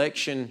and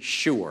election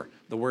sure,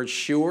 the word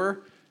sure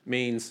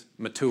means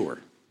mature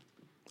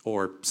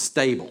or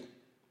stable.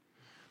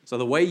 So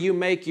the way you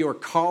make your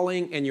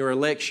calling and your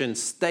election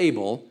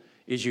stable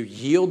is you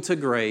yield to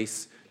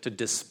grace to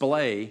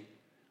display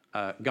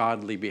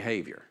godly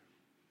behavior.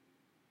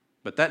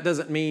 But that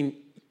doesn't mean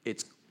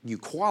you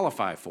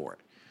qualify for it.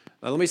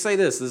 Now, let me say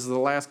this. This is the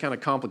last kind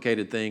of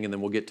complicated thing, and then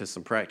we'll get to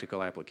some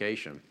practical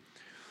application.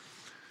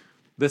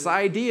 This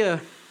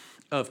idea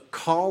of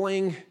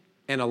calling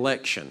an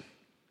election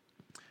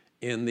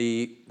in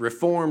the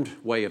Reformed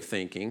way of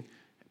thinking,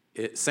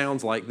 it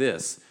sounds like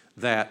this,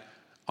 that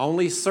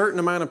only a certain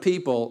amount of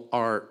people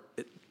are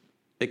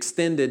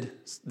extended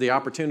the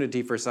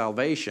opportunity for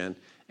salvation,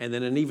 and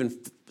then an even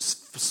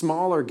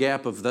smaller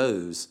gap of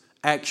those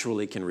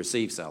actually can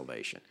receive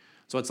salvation.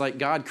 So it's like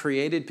God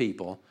created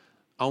people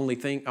only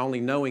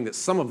knowing that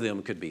some of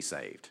them could be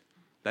saved.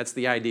 That's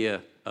the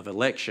idea of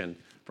election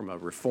from a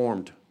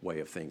Reformed way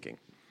of thinking.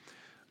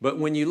 But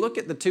when you look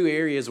at the two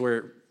areas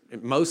where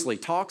it mostly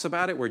talks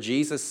about it, where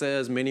Jesus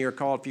says, many are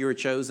called, few are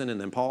chosen, and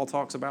then Paul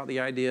talks about the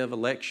idea of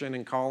election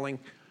and calling,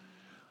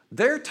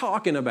 they're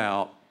talking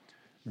about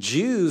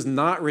Jews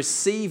not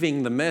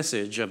receiving the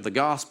message of the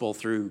gospel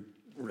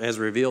as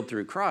revealed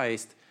through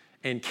Christ,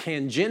 and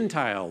can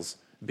Gentiles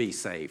be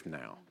saved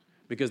now?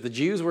 Because the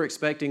Jews were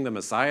expecting the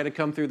Messiah to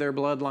come through their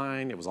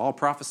bloodline. It was all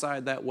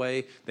prophesied that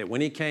way, that when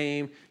he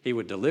came, he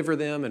would deliver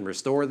them and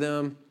restore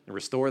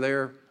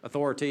their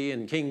authority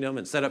and kingdom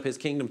and set up his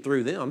kingdom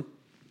through them.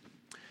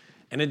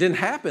 And it didn't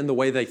happen the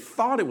way they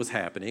thought it was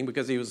happening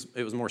because it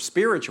was more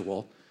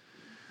spiritual.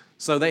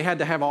 So they had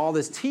to have all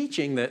this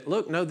teaching that,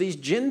 look, no, these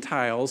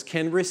Gentiles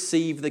can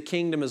receive the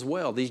kingdom as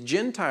well. These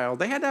Gentiles,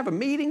 they had to have a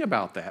meeting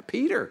about that.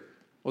 Peter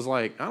was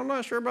like, I'm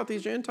not sure about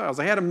these Gentiles.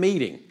 They had a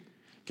meeting.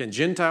 Can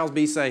Gentiles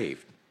be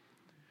saved?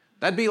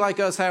 That'd be like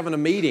us having a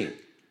meeting.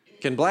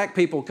 Can black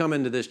people come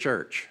into this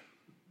church?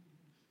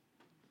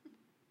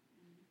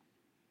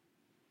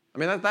 I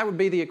mean, that would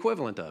be the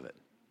equivalent of it.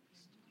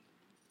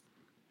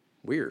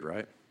 Weird,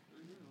 right?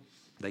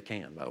 They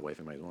can, by the way, if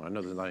anybody's wondering. I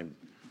know there's not even...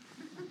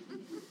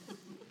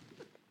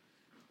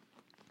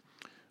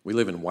 We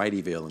live in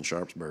Whiteyville in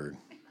Sharpsburg.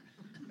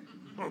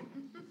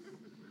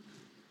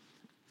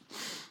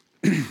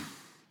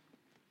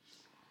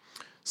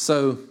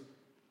 So,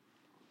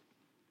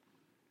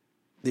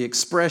 the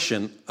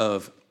expression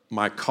of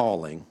my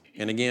calling,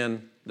 and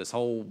again, this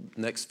whole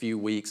next few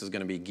weeks is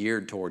going to be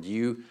geared toward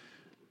you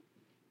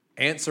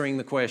answering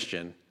the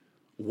question,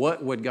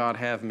 what would God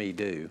have me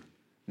do?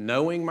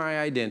 Knowing my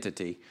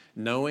identity,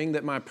 knowing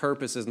that my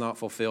purpose is not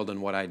fulfilled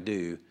in what I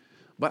do,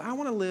 but I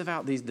want to live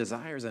out these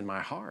desires in my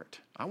heart.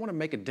 I want to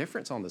make a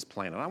difference on this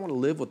planet. I want to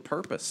live with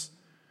purpose.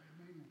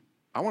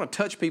 I want to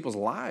touch people's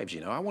lives,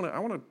 I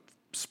want to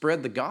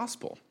spread the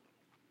gospel.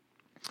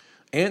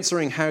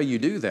 Answering how you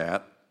do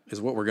that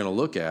is what we're going to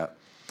look at.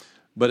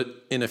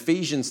 But in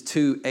Ephesians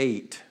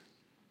 2:8,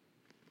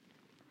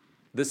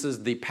 this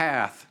is the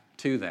path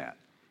to that.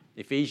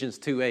 Ephesians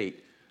 2:8,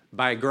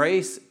 by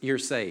grace you're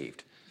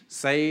saved.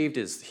 Saved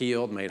is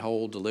healed, made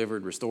whole,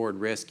 delivered, restored,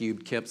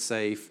 rescued, kept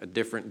safe. A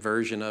different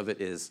version of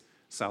it is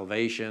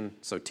salvation,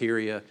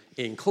 soteria,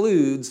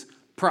 includes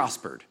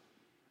prospered.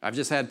 I've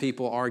just had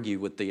people argue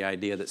with the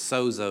idea that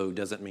sozo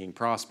doesn't mean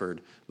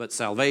prospered, but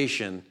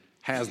salvation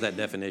has that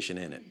definition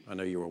in it. I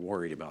know you were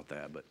worried about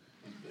that, but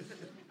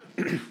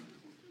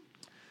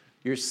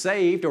you're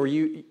saved, or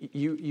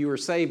you are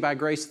saved by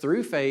grace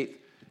through faith,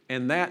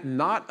 and that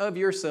not of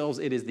yourselves,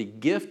 it is the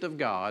gift of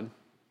God.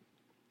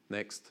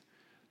 Next.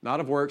 Not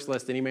of works,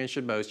 lest any man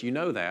should boast. You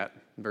know that,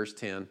 verse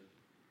 10.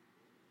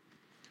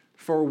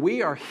 For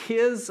we are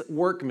his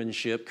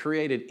workmanship,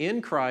 created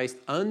in Christ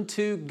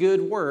unto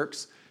good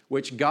works,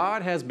 which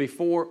God has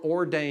before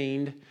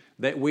ordained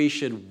that we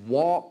should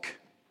walk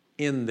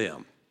in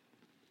them.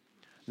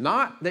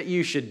 Not that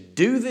you should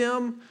do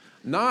them,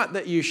 not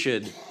that you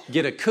should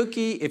get a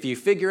cookie if you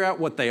figure out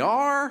what they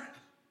are,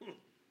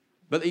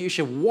 but that you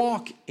should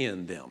walk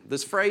in them.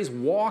 This phrase,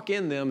 walk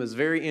in them, is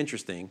very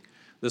interesting.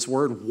 This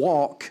word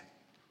walk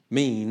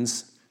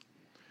means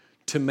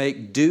to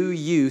make due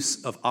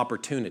use of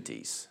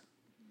opportunities.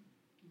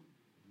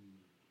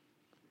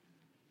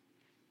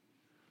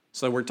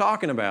 So we're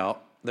talking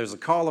about there's a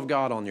call of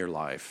God on your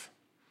life.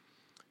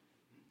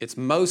 It's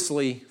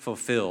mostly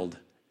fulfilled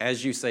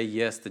as you say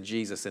yes to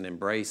Jesus and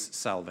embrace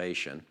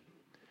salvation.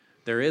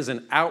 There is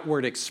an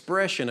outward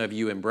expression of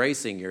you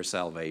embracing your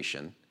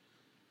salvation.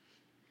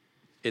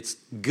 It's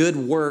good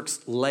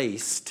works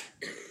laced,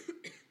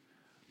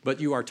 but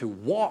you are to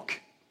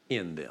walk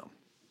in them.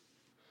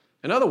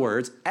 In other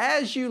words,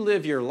 as you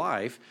live your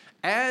life,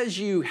 as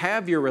you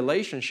have your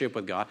relationship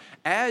with God,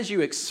 as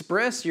you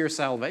express your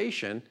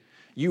salvation,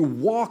 you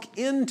walk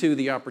into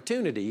the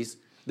opportunities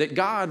that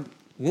God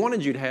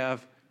wanted you to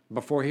have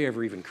before He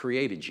ever even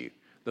created you.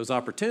 Those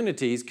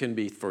opportunities can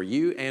be for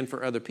you and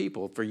for other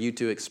people, for you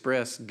to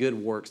express good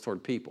works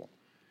toward people.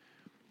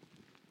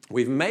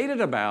 We've made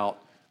it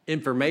about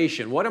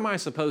information. What am I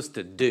supposed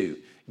to do?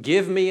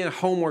 Give me a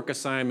homework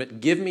assignment,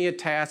 give me a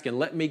task, and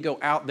let me go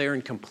out there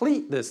and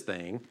complete this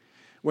thing.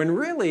 When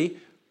really,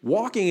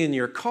 walking in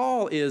your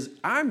call is,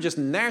 I'm just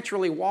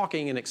naturally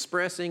walking and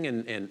expressing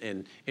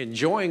and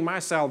enjoying my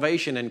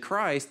salvation in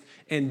Christ.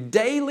 And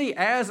daily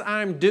as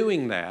I'm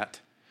doing that,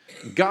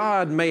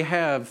 God may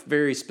have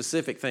very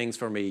specific things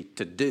for me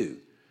to do,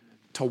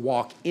 to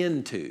walk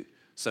into,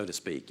 so to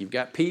speak. You've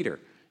got Peter.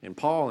 and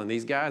Paul and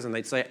these guys, and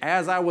they'd say,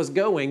 as I was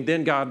going,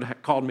 then God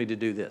called me to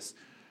do this.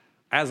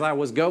 As I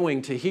was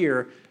going to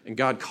here, and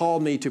God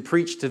called me to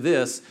preach to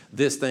this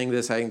thing,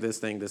 this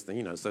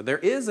thing. So there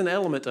is an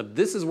element of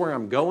this is where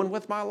I'm going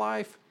with my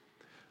life,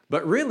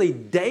 but really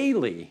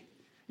daily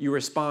you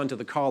respond to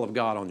the call of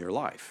God on your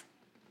life.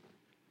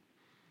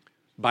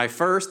 By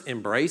first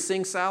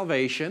embracing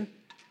salvation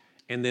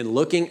and then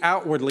looking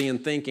outwardly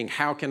and thinking,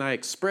 how can I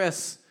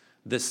express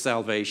this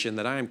salvation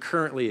that I am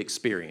currently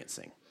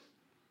experiencing?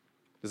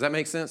 Does that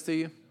make sense to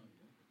you?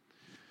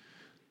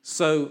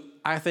 So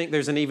I think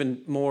there's an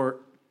even more,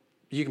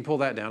 you can pull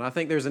that down. I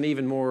think there's an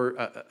even more,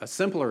 a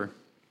simpler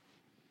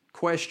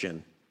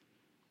question.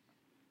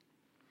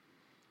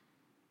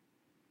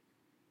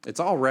 It's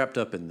all wrapped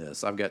up in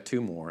this. I've got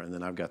two more, and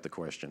then I've got the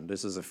question.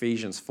 This is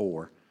Ephesians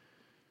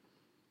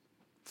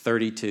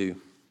 4:32.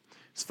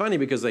 It's funny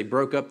because they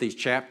broke up these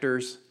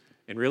chapters,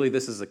 and really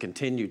this is a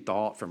continued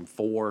thought from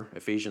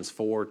Ephesians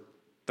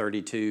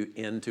 4:32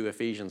 into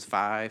Ephesians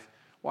 5.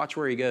 Watch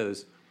where he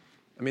goes.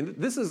 I mean,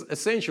 this is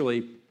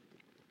essentially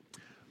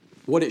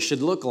what it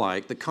should look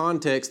like, the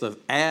context of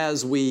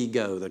as we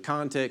go, the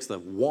context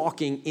of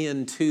walking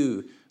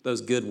into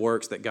those good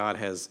works that God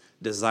has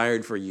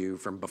desired for you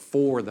from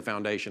before the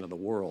foundation of the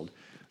world.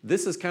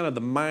 This is kind of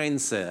the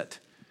mindset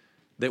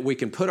that we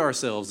can put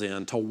ourselves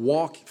in to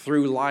walk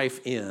through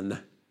life in,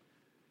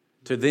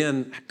 to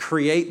then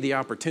create the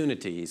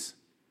opportunities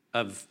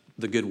of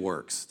the good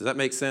works. Does that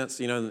make sense?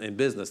 You know, in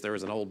business, there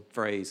was an old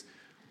phrase,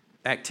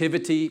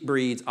 activity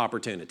breeds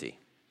opportunity,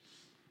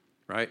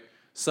 right?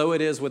 So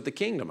it is with the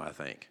kingdom, I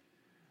think.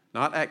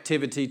 Not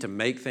activity to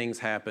make things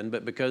happen,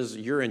 but because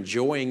you're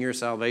enjoying your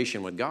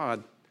salvation with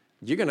God,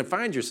 you're going to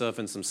find yourself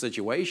in some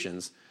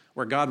situations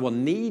where God will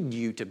need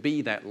you to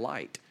be that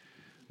light.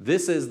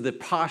 This is the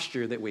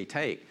posture that we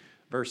take.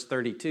 Verse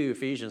 32,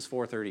 Ephesians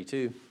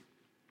 4:32.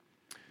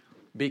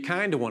 Be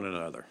kind to one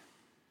another.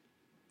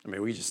 I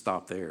mean, we just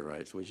stop there,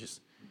 right? So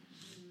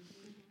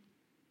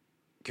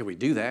can we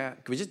do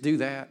that? Can we just do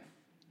that?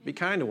 Be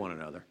kind to one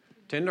another,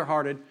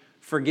 tenderhearted,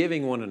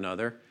 forgiving one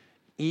another,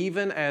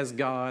 even as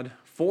God,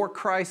 for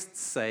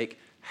Christ's sake,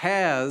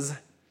 has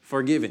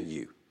forgiven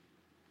you.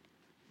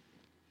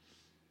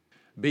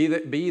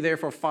 Be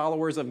therefore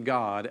followers of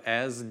God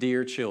as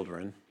dear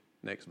children.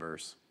 Next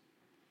verse.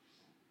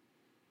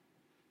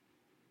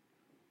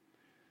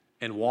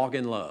 And walk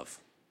in love.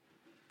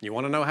 You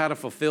want to know how to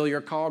fulfill your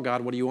call?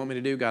 God, what do you want me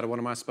to do? God, what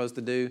am I supposed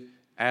to do?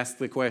 Ask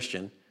the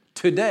question.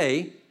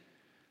 Today,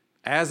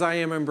 as I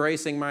am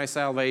embracing my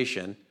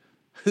salvation,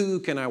 who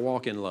can I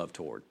walk in love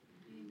toward?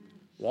 Amen.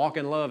 Walk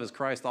in love as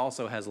Christ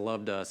also has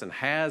loved us and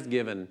has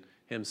given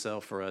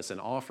himself for us, an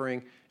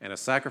offering and a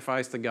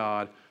sacrifice to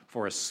God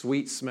for a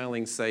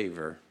sweet-smelling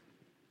savor.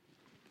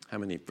 How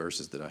many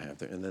verses did I have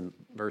there? And then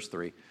verse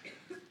 3.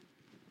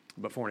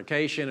 But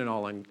fornication and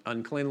all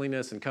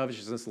uncleanliness and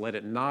covetousness, let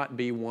it not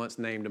be once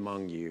named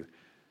among you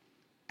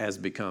as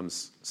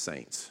becomes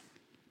saints.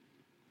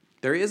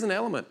 There is an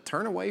element,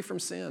 turn away from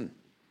sin.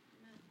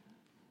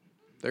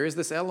 There is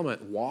this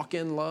element, walk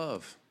in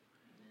love.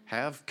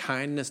 Have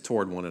kindness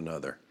toward one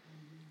another.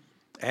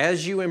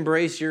 As you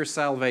embrace your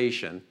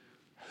salvation,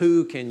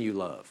 who can you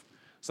love?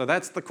 So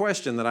that's the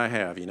question that I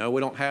have. You know, we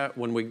don't have,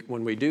 when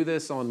we do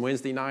this on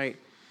Wednesday night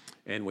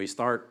and we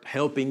start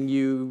helping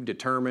you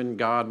determine,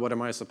 God, what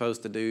am I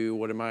supposed to do?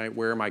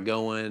 Where am I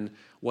going?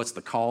 What's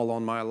the call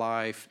on my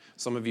life?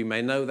 Some of you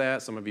may know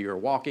that. Some of you are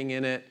walking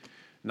in it.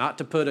 Not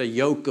to put a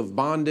yoke of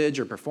bondage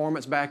or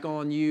performance back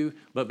on you,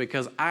 but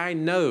because I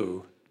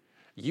know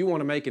you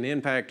want to make an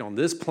impact on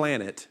this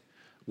planet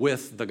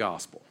with the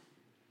gospel.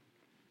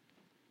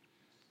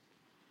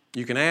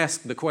 You can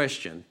ask the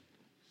question,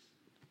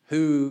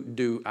 who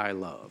do I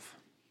love?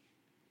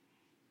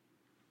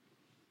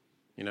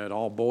 You know, it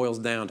all boils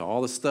down to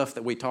all the stuff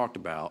that we talked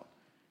about.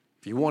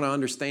 If you want to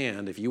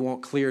understand, if you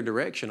want clear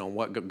direction on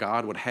what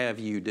God would have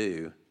you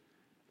do,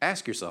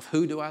 ask yourself,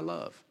 who do I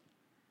love?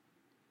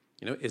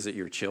 You know, is it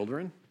your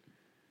children?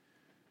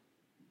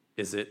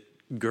 Is it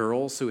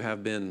girls who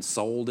have been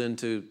sold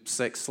into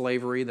sex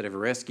slavery that have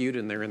rescued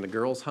and they're in the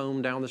girls'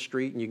 home down the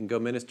street and you can go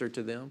minister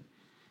to them?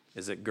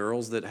 Is it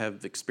girls that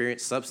have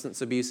experienced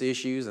substance abuse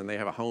issues and they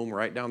have a home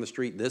right down the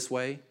street this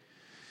way?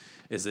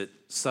 Is it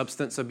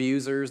substance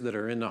abusers that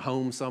are in a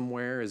home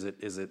somewhere? Is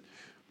it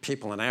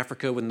people in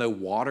Africa with no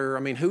water? I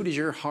mean, who does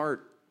your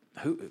heart,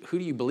 who do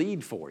you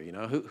bleed for? You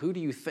know, who do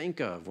you think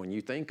of when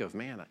you think of,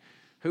 man,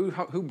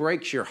 who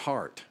breaks your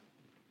heart?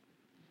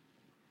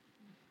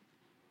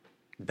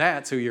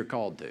 That's who you're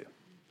called to.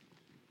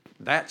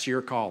 That's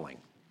your calling.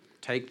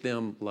 Take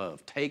them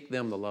love. Take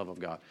them the love of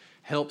God.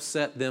 Help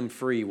set them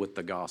free with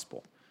the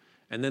gospel.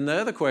 And then the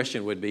other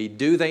question would be,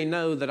 do they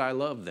know that I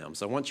love them?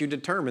 So once you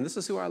determine, this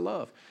is who I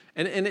love.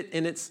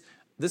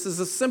 This is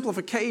a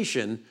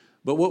simplification,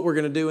 but what we're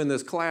going to do in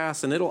this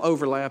class, and it'll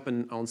overlap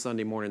on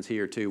Sunday mornings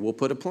here too, we'll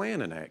put a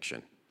plan in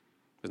action.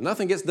 Because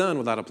nothing gets done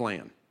without a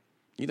plan.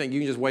 You think you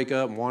can just wake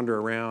up and wander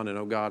around and,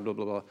 oh God, blah,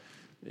 blah, blah.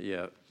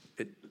 Yeah,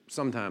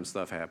 sometimes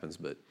stuff happens,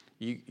 but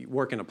you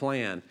working a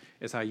plan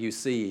is how you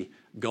see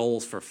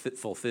goals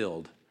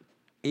fulfilled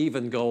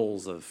even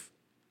goals of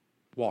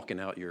walking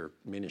out your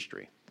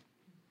ministry.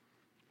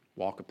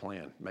 Walk a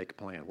plan, make a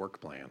plan, work a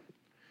plan.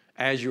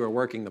 As you are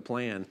working the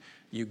plan,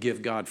 you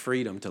give God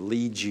freedom to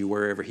lead you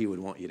wherever he would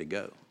want you to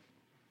go.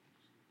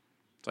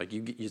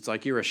 It's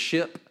like you're a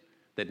ship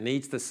that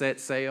needs to set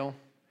sail.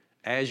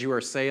 As you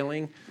are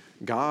sailing,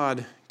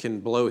 God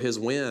can blow his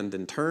wind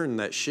and turn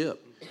that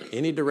ship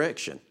any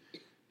direction.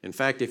 In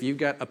fact, if you've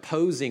got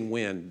opposing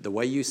wind, the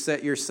way you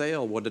set your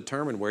sail will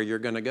determine where you're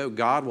going to go.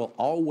 God will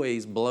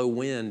always blow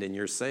wind in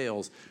your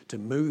sails to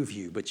move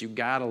you, but you've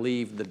got to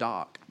leave the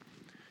dock.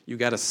 You've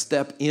got to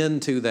step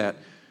into that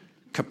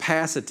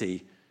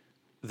capacity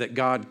that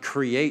God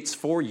creates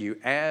for you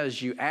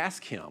as you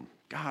ask him,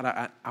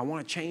 God, I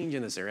want to change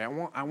in this area.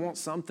 I want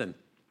something.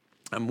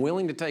 I'm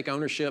willing to take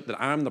ownership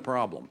that I'm the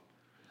problem.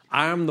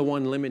 I'm the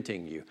one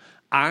limiting you.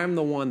 I'm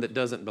the one that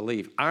doesn't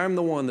believe. I'm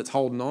the one that's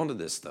holding on to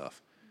this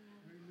stuff.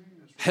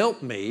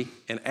 Help me,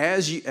 and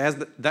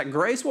that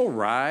grace will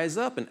rise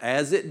up, and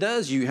as it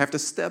does, you have to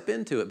step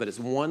into it, but it's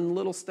one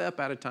little step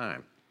at a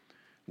time.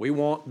 We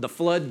want the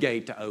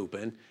floodgate to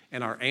open,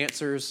 and our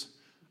answers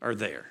are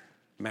there,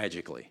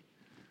 magically.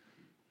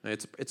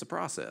 It's a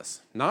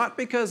process. Not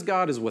because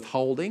God is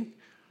withholding,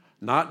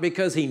 not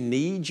because he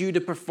needs you to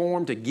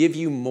perform to give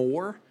you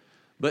more,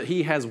 but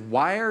he has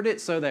wired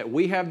it so that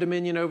we have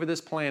dominion over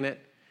this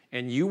planet,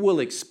 and you will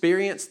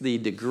experience the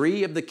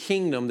degree of the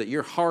kingdom that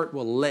your heart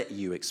will let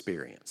you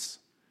experience.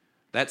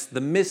 That's the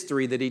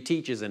mystery that he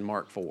teaches in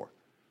Mark 4.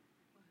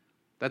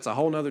 That's a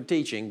whole nother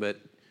teaching, but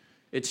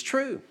it's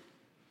true.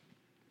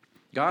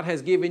 God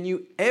has given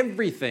you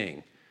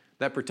everything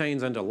that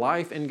pertains unto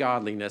life and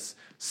godliness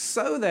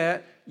so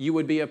that you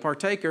would be a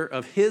partaker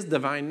of his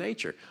divine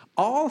nature.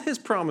 All his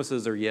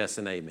promises are yes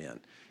and amen.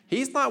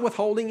 He's not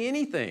withholding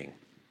anything,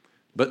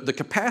 but the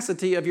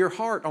capacity of your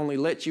heart only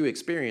lets you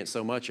experience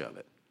so much of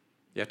it.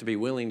 You have to be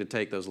willing to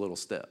take those little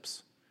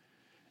steps.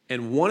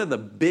 And one of the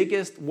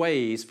biggest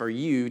ways for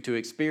you to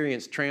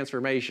experience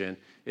transformation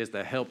is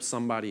to help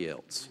somebody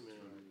else,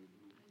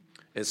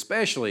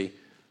 especially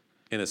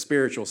in a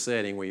spiritual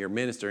setting where you're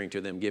ministering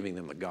to them, giving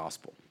them the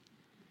gospel.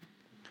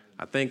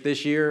 I think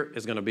this year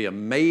is going to be a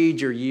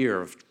major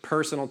year of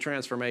personal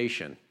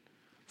transformation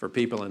for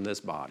people in this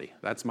body.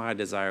 That's my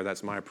desire.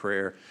 That's my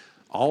prayer.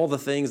 All the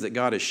things that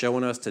God is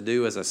showing us to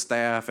do as a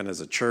staff and as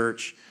a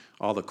church,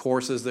 all the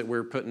courses that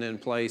we're putting in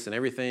place and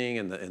everything,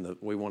 and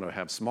we want to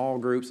have small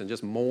groups and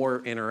just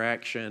more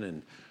interaction,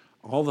 and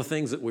all the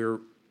things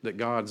that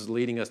God's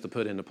leading us to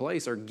put into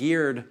place are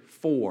geared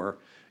for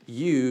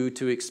you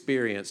to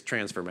experience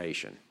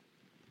transformation.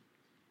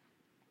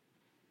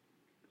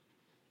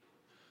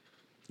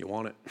 You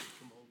want it?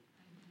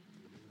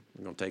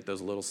 We're going to take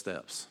those little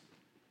steps.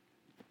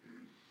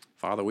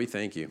 Father, we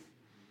thank you.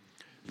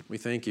 We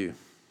thank you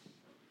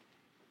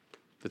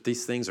that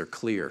these things are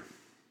clear.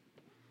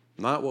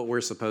 Not what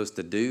we're supposed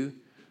to do,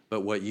 but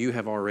what you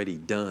have already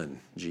done,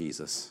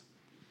 Jesus.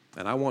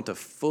 And I want to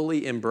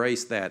fully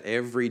embrace that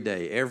every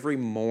day, every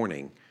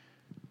morning.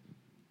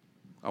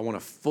 I want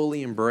to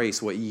fully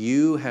embrace what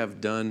you have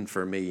done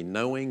for me,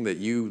 knowing that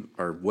you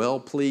are well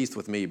pleased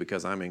with me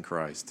because I'm in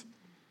Christ.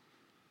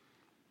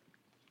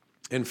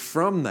 And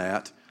from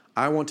that,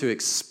 I want to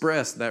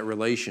express that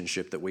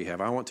relationship that we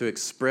have. I want to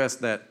express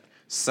that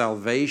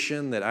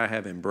salvation that I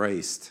have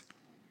embraced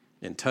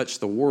and touch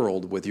the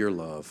world with your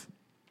love.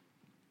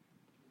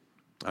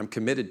 I'm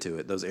committed to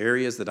it. Those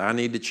areas that I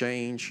need to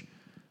change,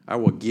 I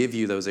will give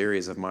you those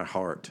areas of my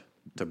heart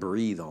to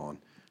breathe on,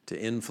 to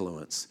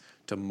influence,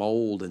 to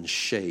mold and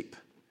shape,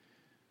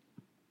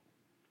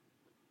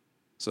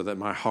 so that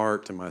my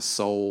heart and my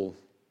soul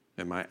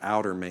and my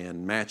outer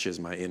man matches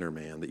my inner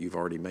man that you've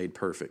already made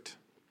perfect.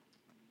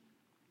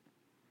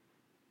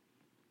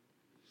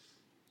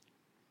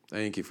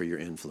 Thank you for your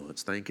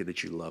influence. Thank you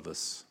that you love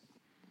us.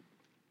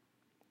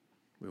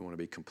 We want to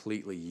be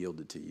completely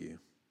yielded to you.